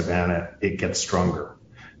government tries to ban it, it gets stronger.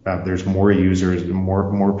 There's more users,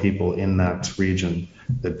 more people in that region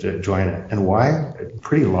that join it. And why?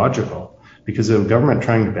 Pretty logical. Because the government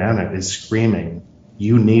trying to ban it is screaming,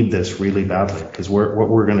 you need this really badly, because what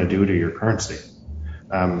we're going to do to your currency.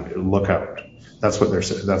 Look out. That's what they're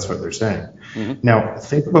saying. Mm-hmm. Now,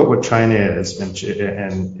 think about what China is, and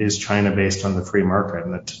is China based on the free market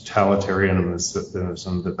and the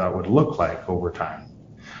totalitarianism that would look like over time.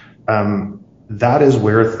 That is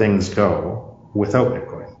where things go without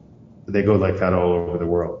Bitcoin. They go like that all over the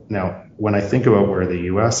world. Now, when I think about where the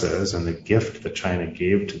U.S. is and the gift that China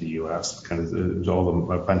gave to the U.S., kind of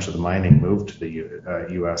a bunch of the mining moved to the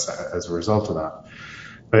U.S. as a result of that.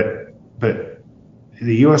 But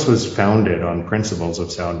the U.S. was founded on principles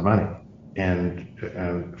of sound money,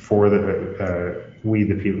 and for the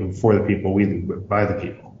people, by the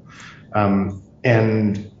people, and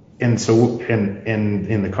so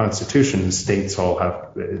in the Constitution, the states all have,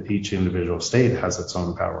 each individual state has its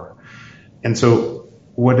own power. And so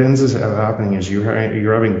what ends up happening is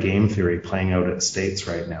you're having game theory playing out at states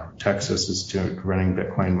right now. Texas is running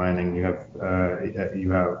Bitcoin mining. You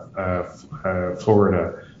have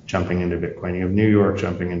Florida jumping into Bitcoin. You have New York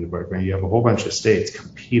jumping into Bitcoin. You have a whole bunch of states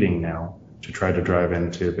competing now to try to drive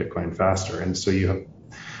into Bitcoin faster. And so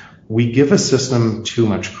we give a system too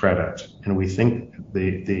much credit, and we think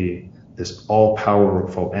this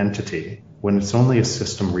all-powerful entity when it's only a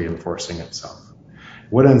system reinforcing itself.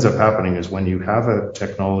 What ends up happening is when you have a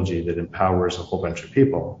technology that empowers a whole bunch of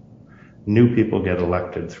people, new people get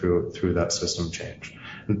elected through that system change.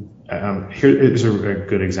 Here is a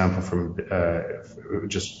good example from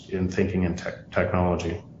just in thinking in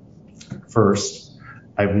technology. First,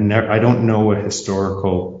 I don't know a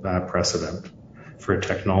historical precedent for a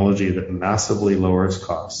technology that massively lowers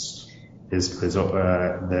costs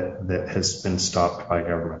that has been stopped by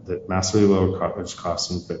government, that massively lowers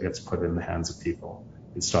costs and that gets put in the hands of people.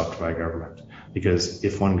 It's stopped by government, because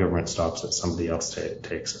if one government stops it, somebody else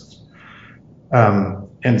takes it.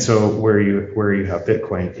 And so where you have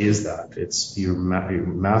Bitcoin is that you're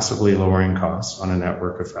massively lowering costs on a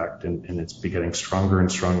network effect, and it's getting stronger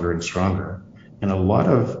and stronger and stronger. And a lot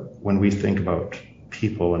of when we think about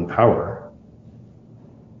people in power,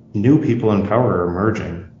 new people in power are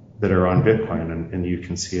emerging that are on Bitcoin, and you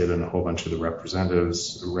can see it in a whole bunch of the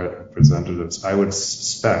representatives. I would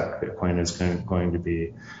suspect Bitcoin is going to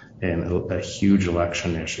be a huge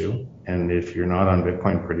election issue, and if you're not on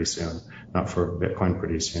Bitcoin pretty soon,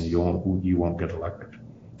 you won't get elected.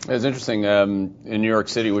 It's interesting. In New York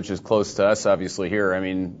City, which is close to us, obviously here. I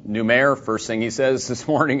mean, new mayor. First thing he says this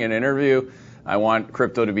morning in an interview, I want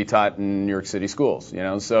crypto to be taught in New York City schools.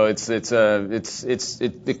 So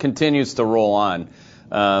it continues to roll on,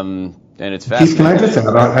 and it's fascinating. Keith,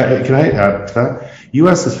 can I add to that?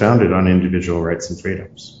 U.S. is founded on individual rights and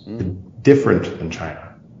freedoms, different than China.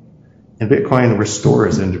 And Bitcoin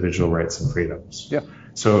restores individual rights and freedoms. Yeah.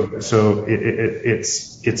 So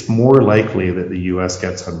it's more likely that the U.S.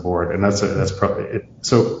 gets on board, and that's probably it.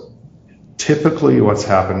 So typically, what's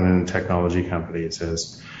happened in technology companies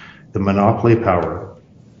is the monopoly power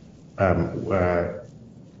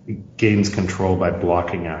gains control by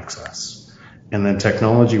blocking access, and then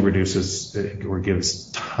technology reduces or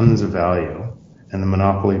gives tons of value, and the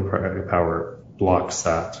monopoly power blocks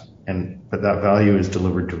that. But that value is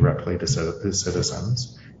delivered directly to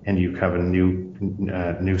citizens, and you have a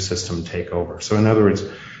new system take over. So in other words,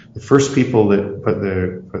 the first people that put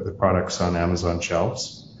the products on Amazon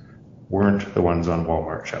shelves weren't the ones on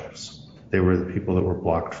Walmart shelves. They were the people that were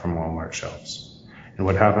blocked from Walmart shelves. And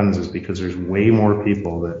what happens is because there's way more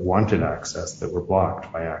people that wanted access that were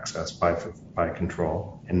blocked by access by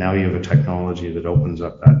control, and now you have a technology that opens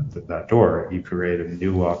up that door, you create a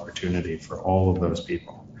new opportunity for all of those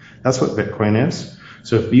people. That's what Bitcoin is.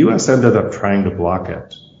 So if the US ended up trying to block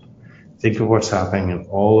it, think of what's happening in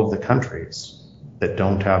all of the countries that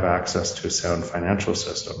don't have access to a sound financial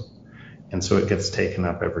system. And so it gets taken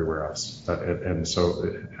up everywhere else. And so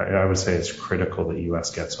I would say it's critical that the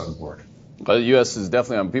US gets on board. The U.S. is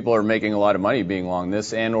definitely on. People are making a lot of money being long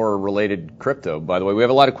this and or related crypto, by the way. We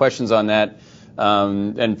have a lot of questions on that.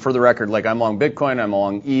 And for the record, like I'm long Bitcoin, I'm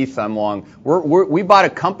long ETH, I'm long. We bought a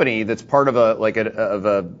company that's part of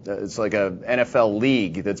it's like a NFL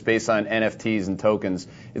league that's based on NFTs and tokens.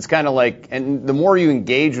 It's kind of like, and the more you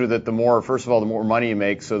engage with it, the more, first of all, the more money you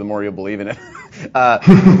make, so the more you'll believe in it.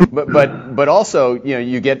 But also,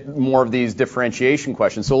 you get more of these differentiation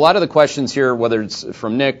questions. So a lot of the questions here, whether it's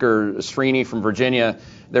from Nick or Srini from Virginia,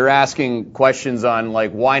 they're asking questions on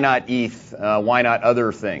like, why not ETH? Why not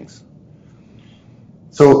other things?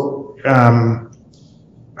 So number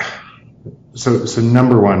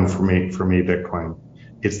one for me, Bitcoin,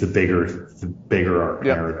 it's the bigger arc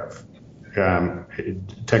narrative.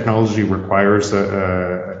 Technology requires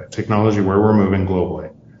technology where we're moving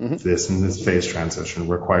globally. This phase transition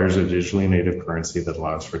requires a digitally native currency that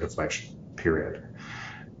allows for deflation. Period.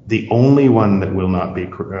 The only one that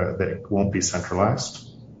that won't be centralized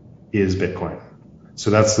is Bitcoin. So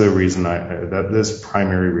that's the reason this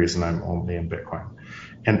primary reason I'm only in Bitcoin.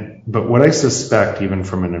 But what I suspect, even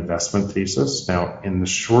from an investment thesis, now in the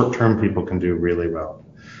short term, people can do really well.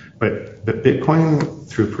 But Bitcoin,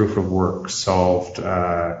 through proof of work, solved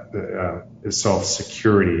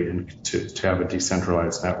security and to have a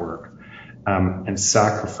decentralized network, and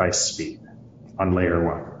sacrificed speed on layer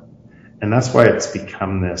one. And that's why it's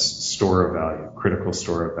become this store of value, critical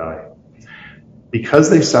store of value.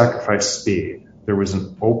 Because they sacrificed speed, there was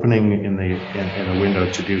an opening in a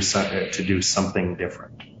window to do something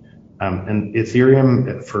different. And Ethereum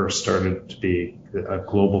at first started to be a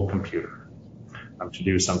global computer, to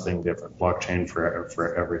do something different, blockchain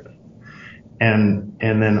for everything. And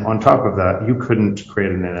then on top of that, you couldn't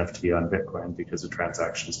create an NFT on Bitcoin because of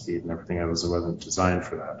transaction speed and everything else. It wasn't designed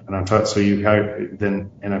for that. And on top, so then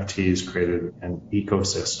NFTs created an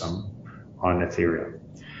ecosystem on Ethereum.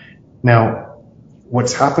 Now,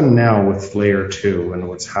 what's happened now with layer 2 and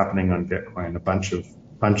what's happening on Bitcoin, a bunch of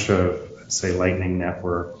say Lightning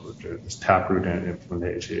Network, this Taproot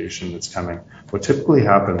implementation that's coming. What typically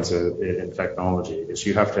happens in technology is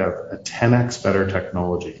you have to have a 10x better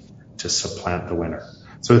technology to supplant the winner.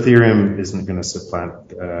 So Ethereum isn't going to supplant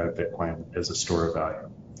Bitcoin as a store of value.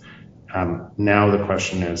 Now the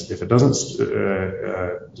question is, if it doesn't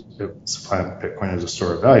supplant Bitcoin as a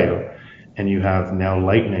store of value, and you have now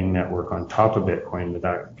Lightning Network on top of Bitcoin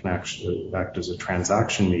that can actually act as a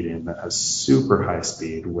transaction medium that has super high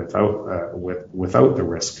speed without the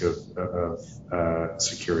risk of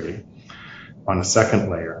security on a second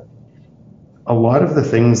layer. A lot of the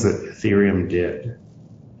things that Ethereum did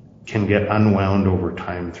can get unwound over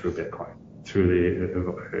time through Bitcoin. through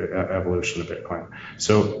the evolution of Bitcoin.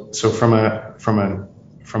 So from a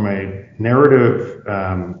narrative,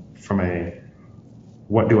 from a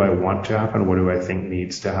what do I want to happen, what do I think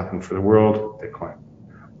needs to happen for the world, Bitcoin.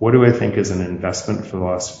 What do I think is an investment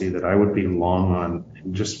philosophy that I would be long on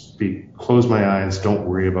and just close my eyes, don't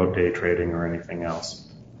worry about day trading or anything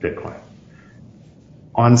else, Bitcoin.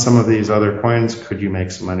 On some of these other coins, could you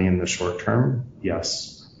make some money in the short term?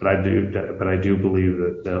 Yes. But I do believe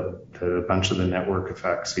that a bunch of the network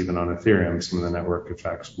effects, even on Ethereum, some of the network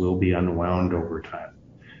effects will be unwound over time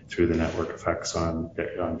through the network effects on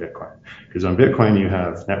Bitcoin. Because on Bitcoin, you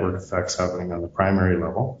have network effects happening on the primary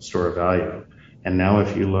level, store of value. And now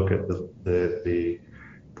if you look at the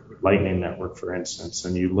Lightning Network, for instance,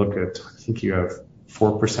 and you look at, I think you have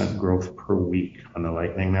 4% growth per week on the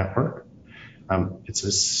Lightning Network. It's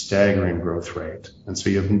a staggering growth rate. And so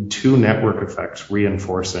you have two network effects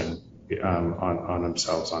reinforcing on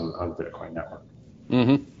themselves on the Bitcoin network.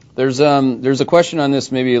 Mm-hmm. There's a question on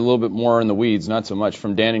this, maybe a little bit more in the weeds, not so much,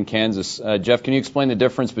 from Dan in Kansas. Jeff, can you explain the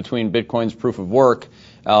difference between Bitcoin's proof of work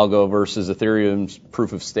algo versus Ethereum's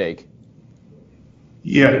proof of stake?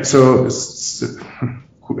 Yeah, so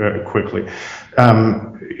quickly,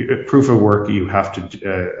 proof of work, you have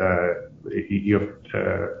to,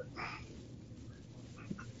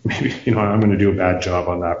 maybe, I'm going to do a bad job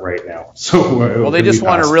on that right now. So, well, they just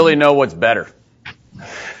want to really know what's better.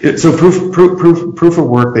 So proof of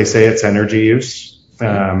work, they say it's energy use,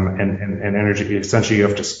 and energy, essentially you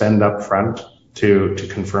have to spend up front to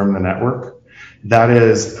confirm the network. That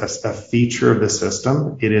is a feature of the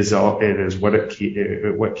system. It is what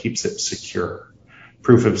keeps it secure.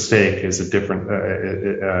 Proof of stake is a different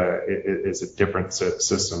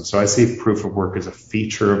system. So I see proof of work as a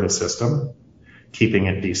feature of a system, keeping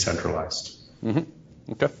it decentralized.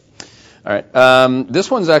 Mm-hmm. Okay. All right. This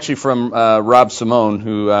one's actually from Rob Simone,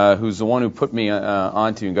 who's the one who put me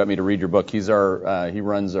onto and got me to read your book. He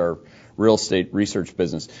runs our real estate research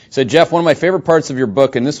business. He said, Jeff, one of my favorite parts of your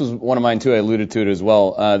book, and this was one of mine too, I alluded to it as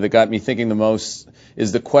well, that got me thinking the most,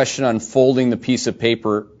 is the question on folding the piece of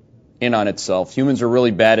paper in on itself. Humans are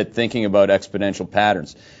really bad at thinking about exponential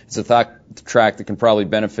patterns. It's a thought track that can probably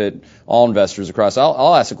benefit all investors across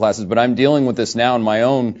all asset classes, but I'm dealing with this now in my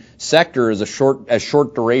own sector as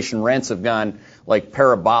short duration rents have gone like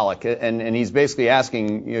parabolic, and he's basically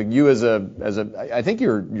asking you as I think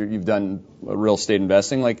you've done real estate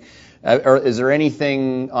investing, like is there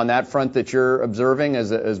anything on that front that you're observing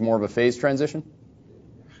as more of a phase transition?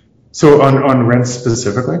 So on rents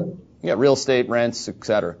specifically? Yeah, real estate, rents, et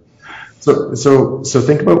cetera. So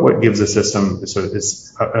think about what gives a system. So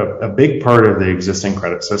it's a big part of the existing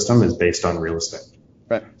credit system is based on real estate.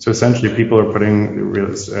 Right. So essentially, people are putting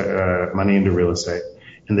money into real estate,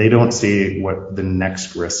 and they don't see what the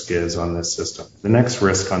next risk is on this system. The next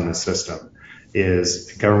risk on this system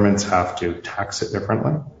is governments have to tax it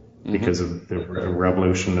differently because of the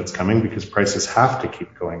revolution that's coming, because prices have to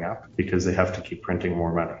keep going up because they have to keep printing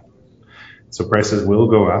more money. So prices will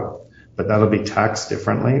go up. But that'll be taxed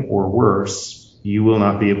differently, or worse, you will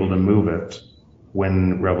not be able to move it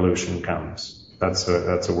when revolution comes. That's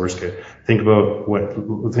a worst case. Think about what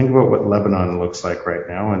Lebanon looks like right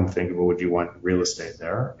now, and think about would you want real estate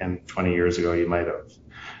there? And 20 years ago you might have.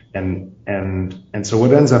 And so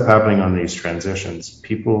what ends up happening on these transitions?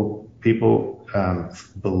 People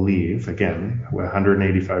believe, again,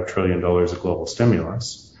 $185 trillion of global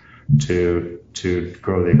stimulus to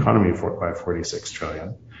grow the economy by 46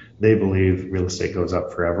 trillion. They believe real estate goes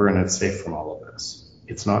up forever and it's safe from all of this.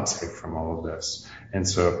 It's not safe from all of this. And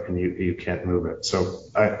you can't move it. So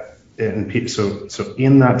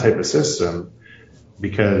in that type of system,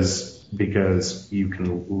 because you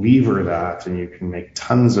can lever that and you can make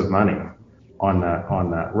tons of money on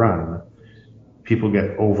that run, people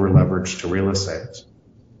get over leveraged to real estate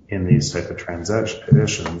in these type of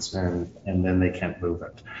transactions, and then they can't move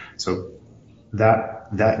it. So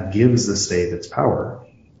that gives the state its power.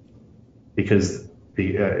 Because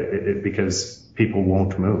people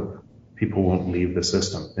won't move, people won't leave the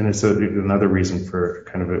system, and it's another reason for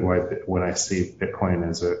kind of why when I see Bitcoin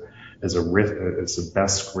as the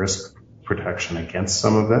best risk protection against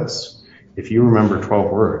some of this. If you remember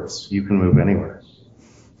 12 words, you can move anywhere.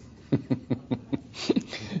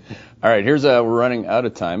 All right, we're running out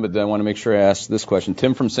of time, but I want to make sure I ask this question.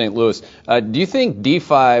 Tim from St. Louis, do you think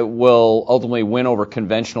DeFi will ultimately win over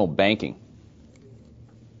conventional banking?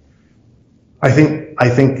 I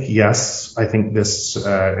think yes. I think this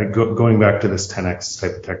going back to this 10x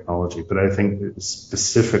type of technology, but I think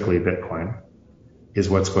specifically Bitcoin is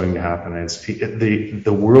what's going to happen.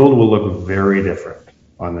 The world will look very different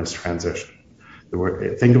on this transition.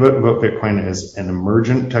 Think about Bitcoin as an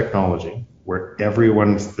emergent technology where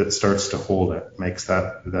everyone that starts to hold it makes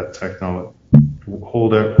that technology,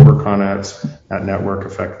 hold it, work on it, that network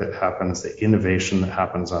effect that happens, the innovation that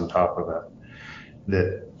happens on top of it,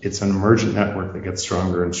 that it's an emergent network that gets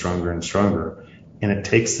stronger and stronger and stronger, and it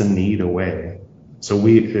takes the need away. So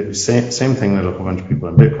same thing that a whole bunch of people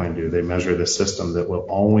in Bitcoin do. They measure the system that will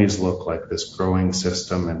always look like this growing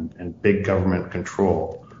system and big government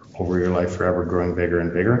control over your life forever, growing bigger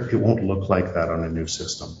and bigger. It won't look like that on a new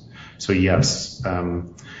system. So yes,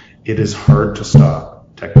 it is hard to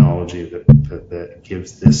stop technology that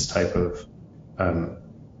gives this type of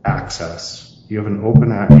access. You have an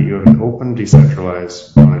open,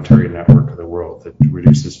 decentralized monetary network of the world that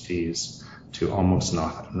reduces fees to almost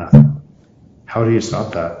nothing. How do you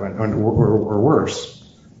stop that? Or worse,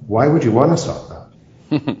 why would you want to stop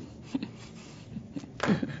that?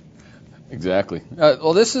 Exactly.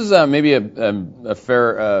 Well, this is maybe a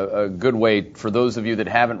good way for those of you that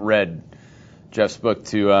haven't read Jeff's book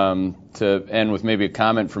to end with maybe a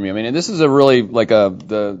comment from you. I mean, and this is a really like a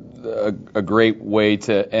great way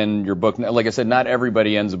to end your book. Like I said, not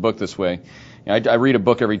everybody ends a book this way. I read a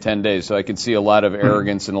book every 10 days, so I can see a lot of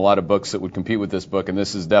arrogance in a lot of books that would compete with this book, and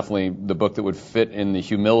this is definitely the book that would fit in the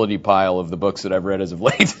humility pile of the books that I've read as of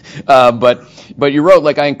late. But you wrote,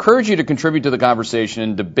 like, I encourage you to contribute to the conversation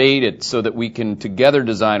and debate it so that we can together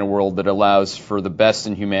design a world that allows for the best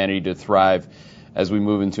in humanity to thrive as we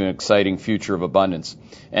move into an exciting future of abundance.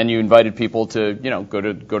 And you invited people to, go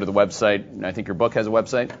to the website, and I think your book has a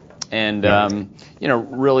website, and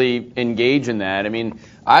really engage in that. I mean,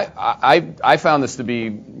 I found this to be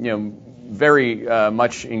very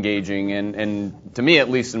much engaging, and to me, at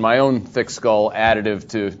least in my own thick skull,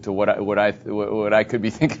 additive to what I could be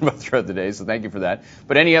thinking about throughout the day. So thank you for that.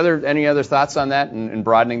 But any other thoughts on that and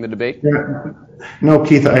broadening the debate? Yeah. No,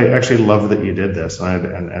 Keith, I actually love that you did this,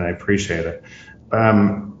 and I appreciate it.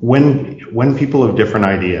 When people of different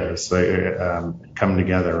ideas come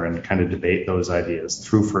together and kind of debate those ideas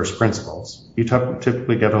through first principles, you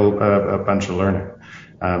typically get a bunch of learning.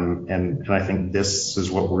 And I think this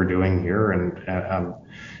is what we're doing here. And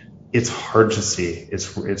it's hard to see.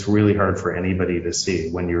 It's really hard for anybody to see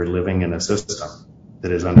when you're living in a system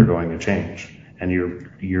that is undergoing a change, and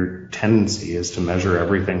your tendency is to measure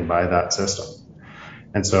everything by that system.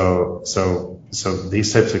 And so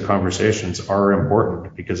these types of conversations are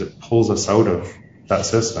important because it pulls us out of that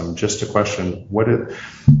system just to question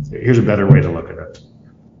here's a better way to look at it.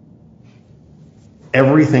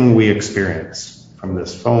 Everything we experience, from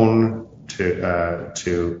this phone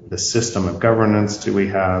to the system of governance we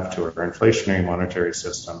have, to our inflationary monetary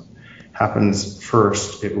system, happens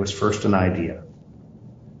first. It was first an idea.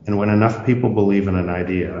 And when enough people believe in an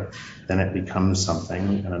idea, then it becomes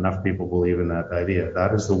something, and enough people believe in that idea.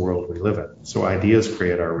 That is the world we live in. So ideas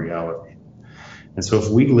create our reality. And so if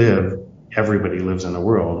everybody lives in a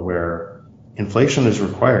world where inflation is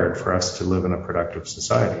required for us to live in a productive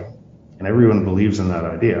society, and everyone believes in that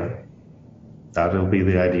idea, that'll be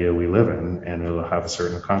the idea we live in, and it'll have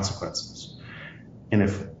certain consequences. And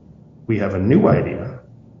if we have a new idea,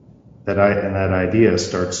 that idea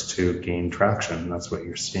starts to gain traction. That's what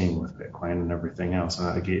you're seeing with Bitcoin and everything else. And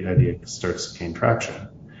that idea starts to gain traction.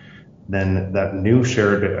 Then that new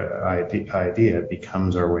shared idea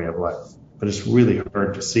becomes our way of life. But it's really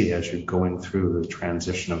hard to see as you're going through the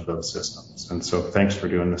transition of those systems. And so thanks for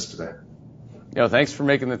doing this today. Thanks for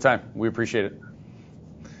making the time. We appreciate it.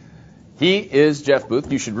 He is Jeff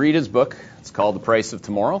Booth. You should read his book. It's called The Price of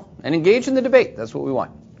Tomorrow, and engage in the debate. That's what we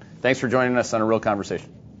want. Thanks for joining us on A Real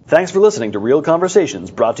Conversation. Thanks for listening to Real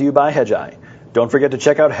Conversations, brought to you by Hedgeye. Don't forget to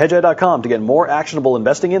check out hedgeye.com to get more actionable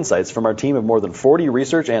investing insights from our team of more than 40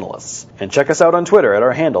 research analysts. And check us out on Twitter at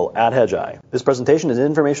our handle, @Hedgeye. This presentation is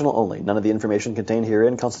informational only. None of the information contained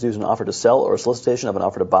herein constitutes an offer to sell or a solicitation of an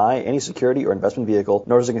offer to buy any security or investment vehicle,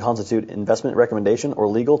 nor does it constitute investment recommendation or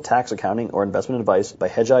legal, tax, accounting, or investment advice by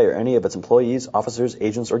Hedgeye or any of its employees, officers,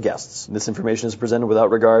 agents, or guests. This information is presented without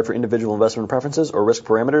regard for individual investment preferences or risk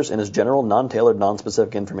parameters and is general, non-tailored,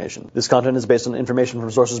 non-specific information. This content is based on information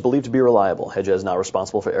from sources believed to be reliable. Hedgeye is not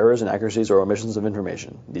responsible for errors, inaccuracies, or omissions of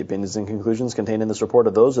information. The opinions and conclusions contained in this report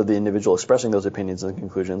are those of the individual expressing those opinions and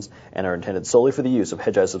conclusions and are intended solely for the use of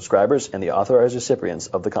Hedgeye subscribers and the authorized recipients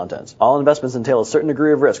of the content. All investments entail a certain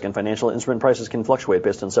degree of risk, and financial instrument prices can fluctuate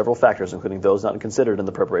based on several factors, including those not considered in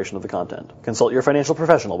the preparation of the content. Consult your financial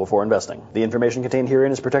professional before investing. The information contained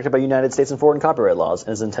herein is protected by United States and foreign copyright laws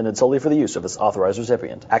and is intended solely for the use of its authorized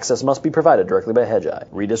recipient. Access must be provided directly by Hedgeye.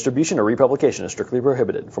 Redistribution or republication is strictly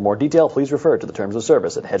prohibited. For more detail, please refer to the terms of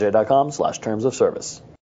service at hedgeye.com/terms of service.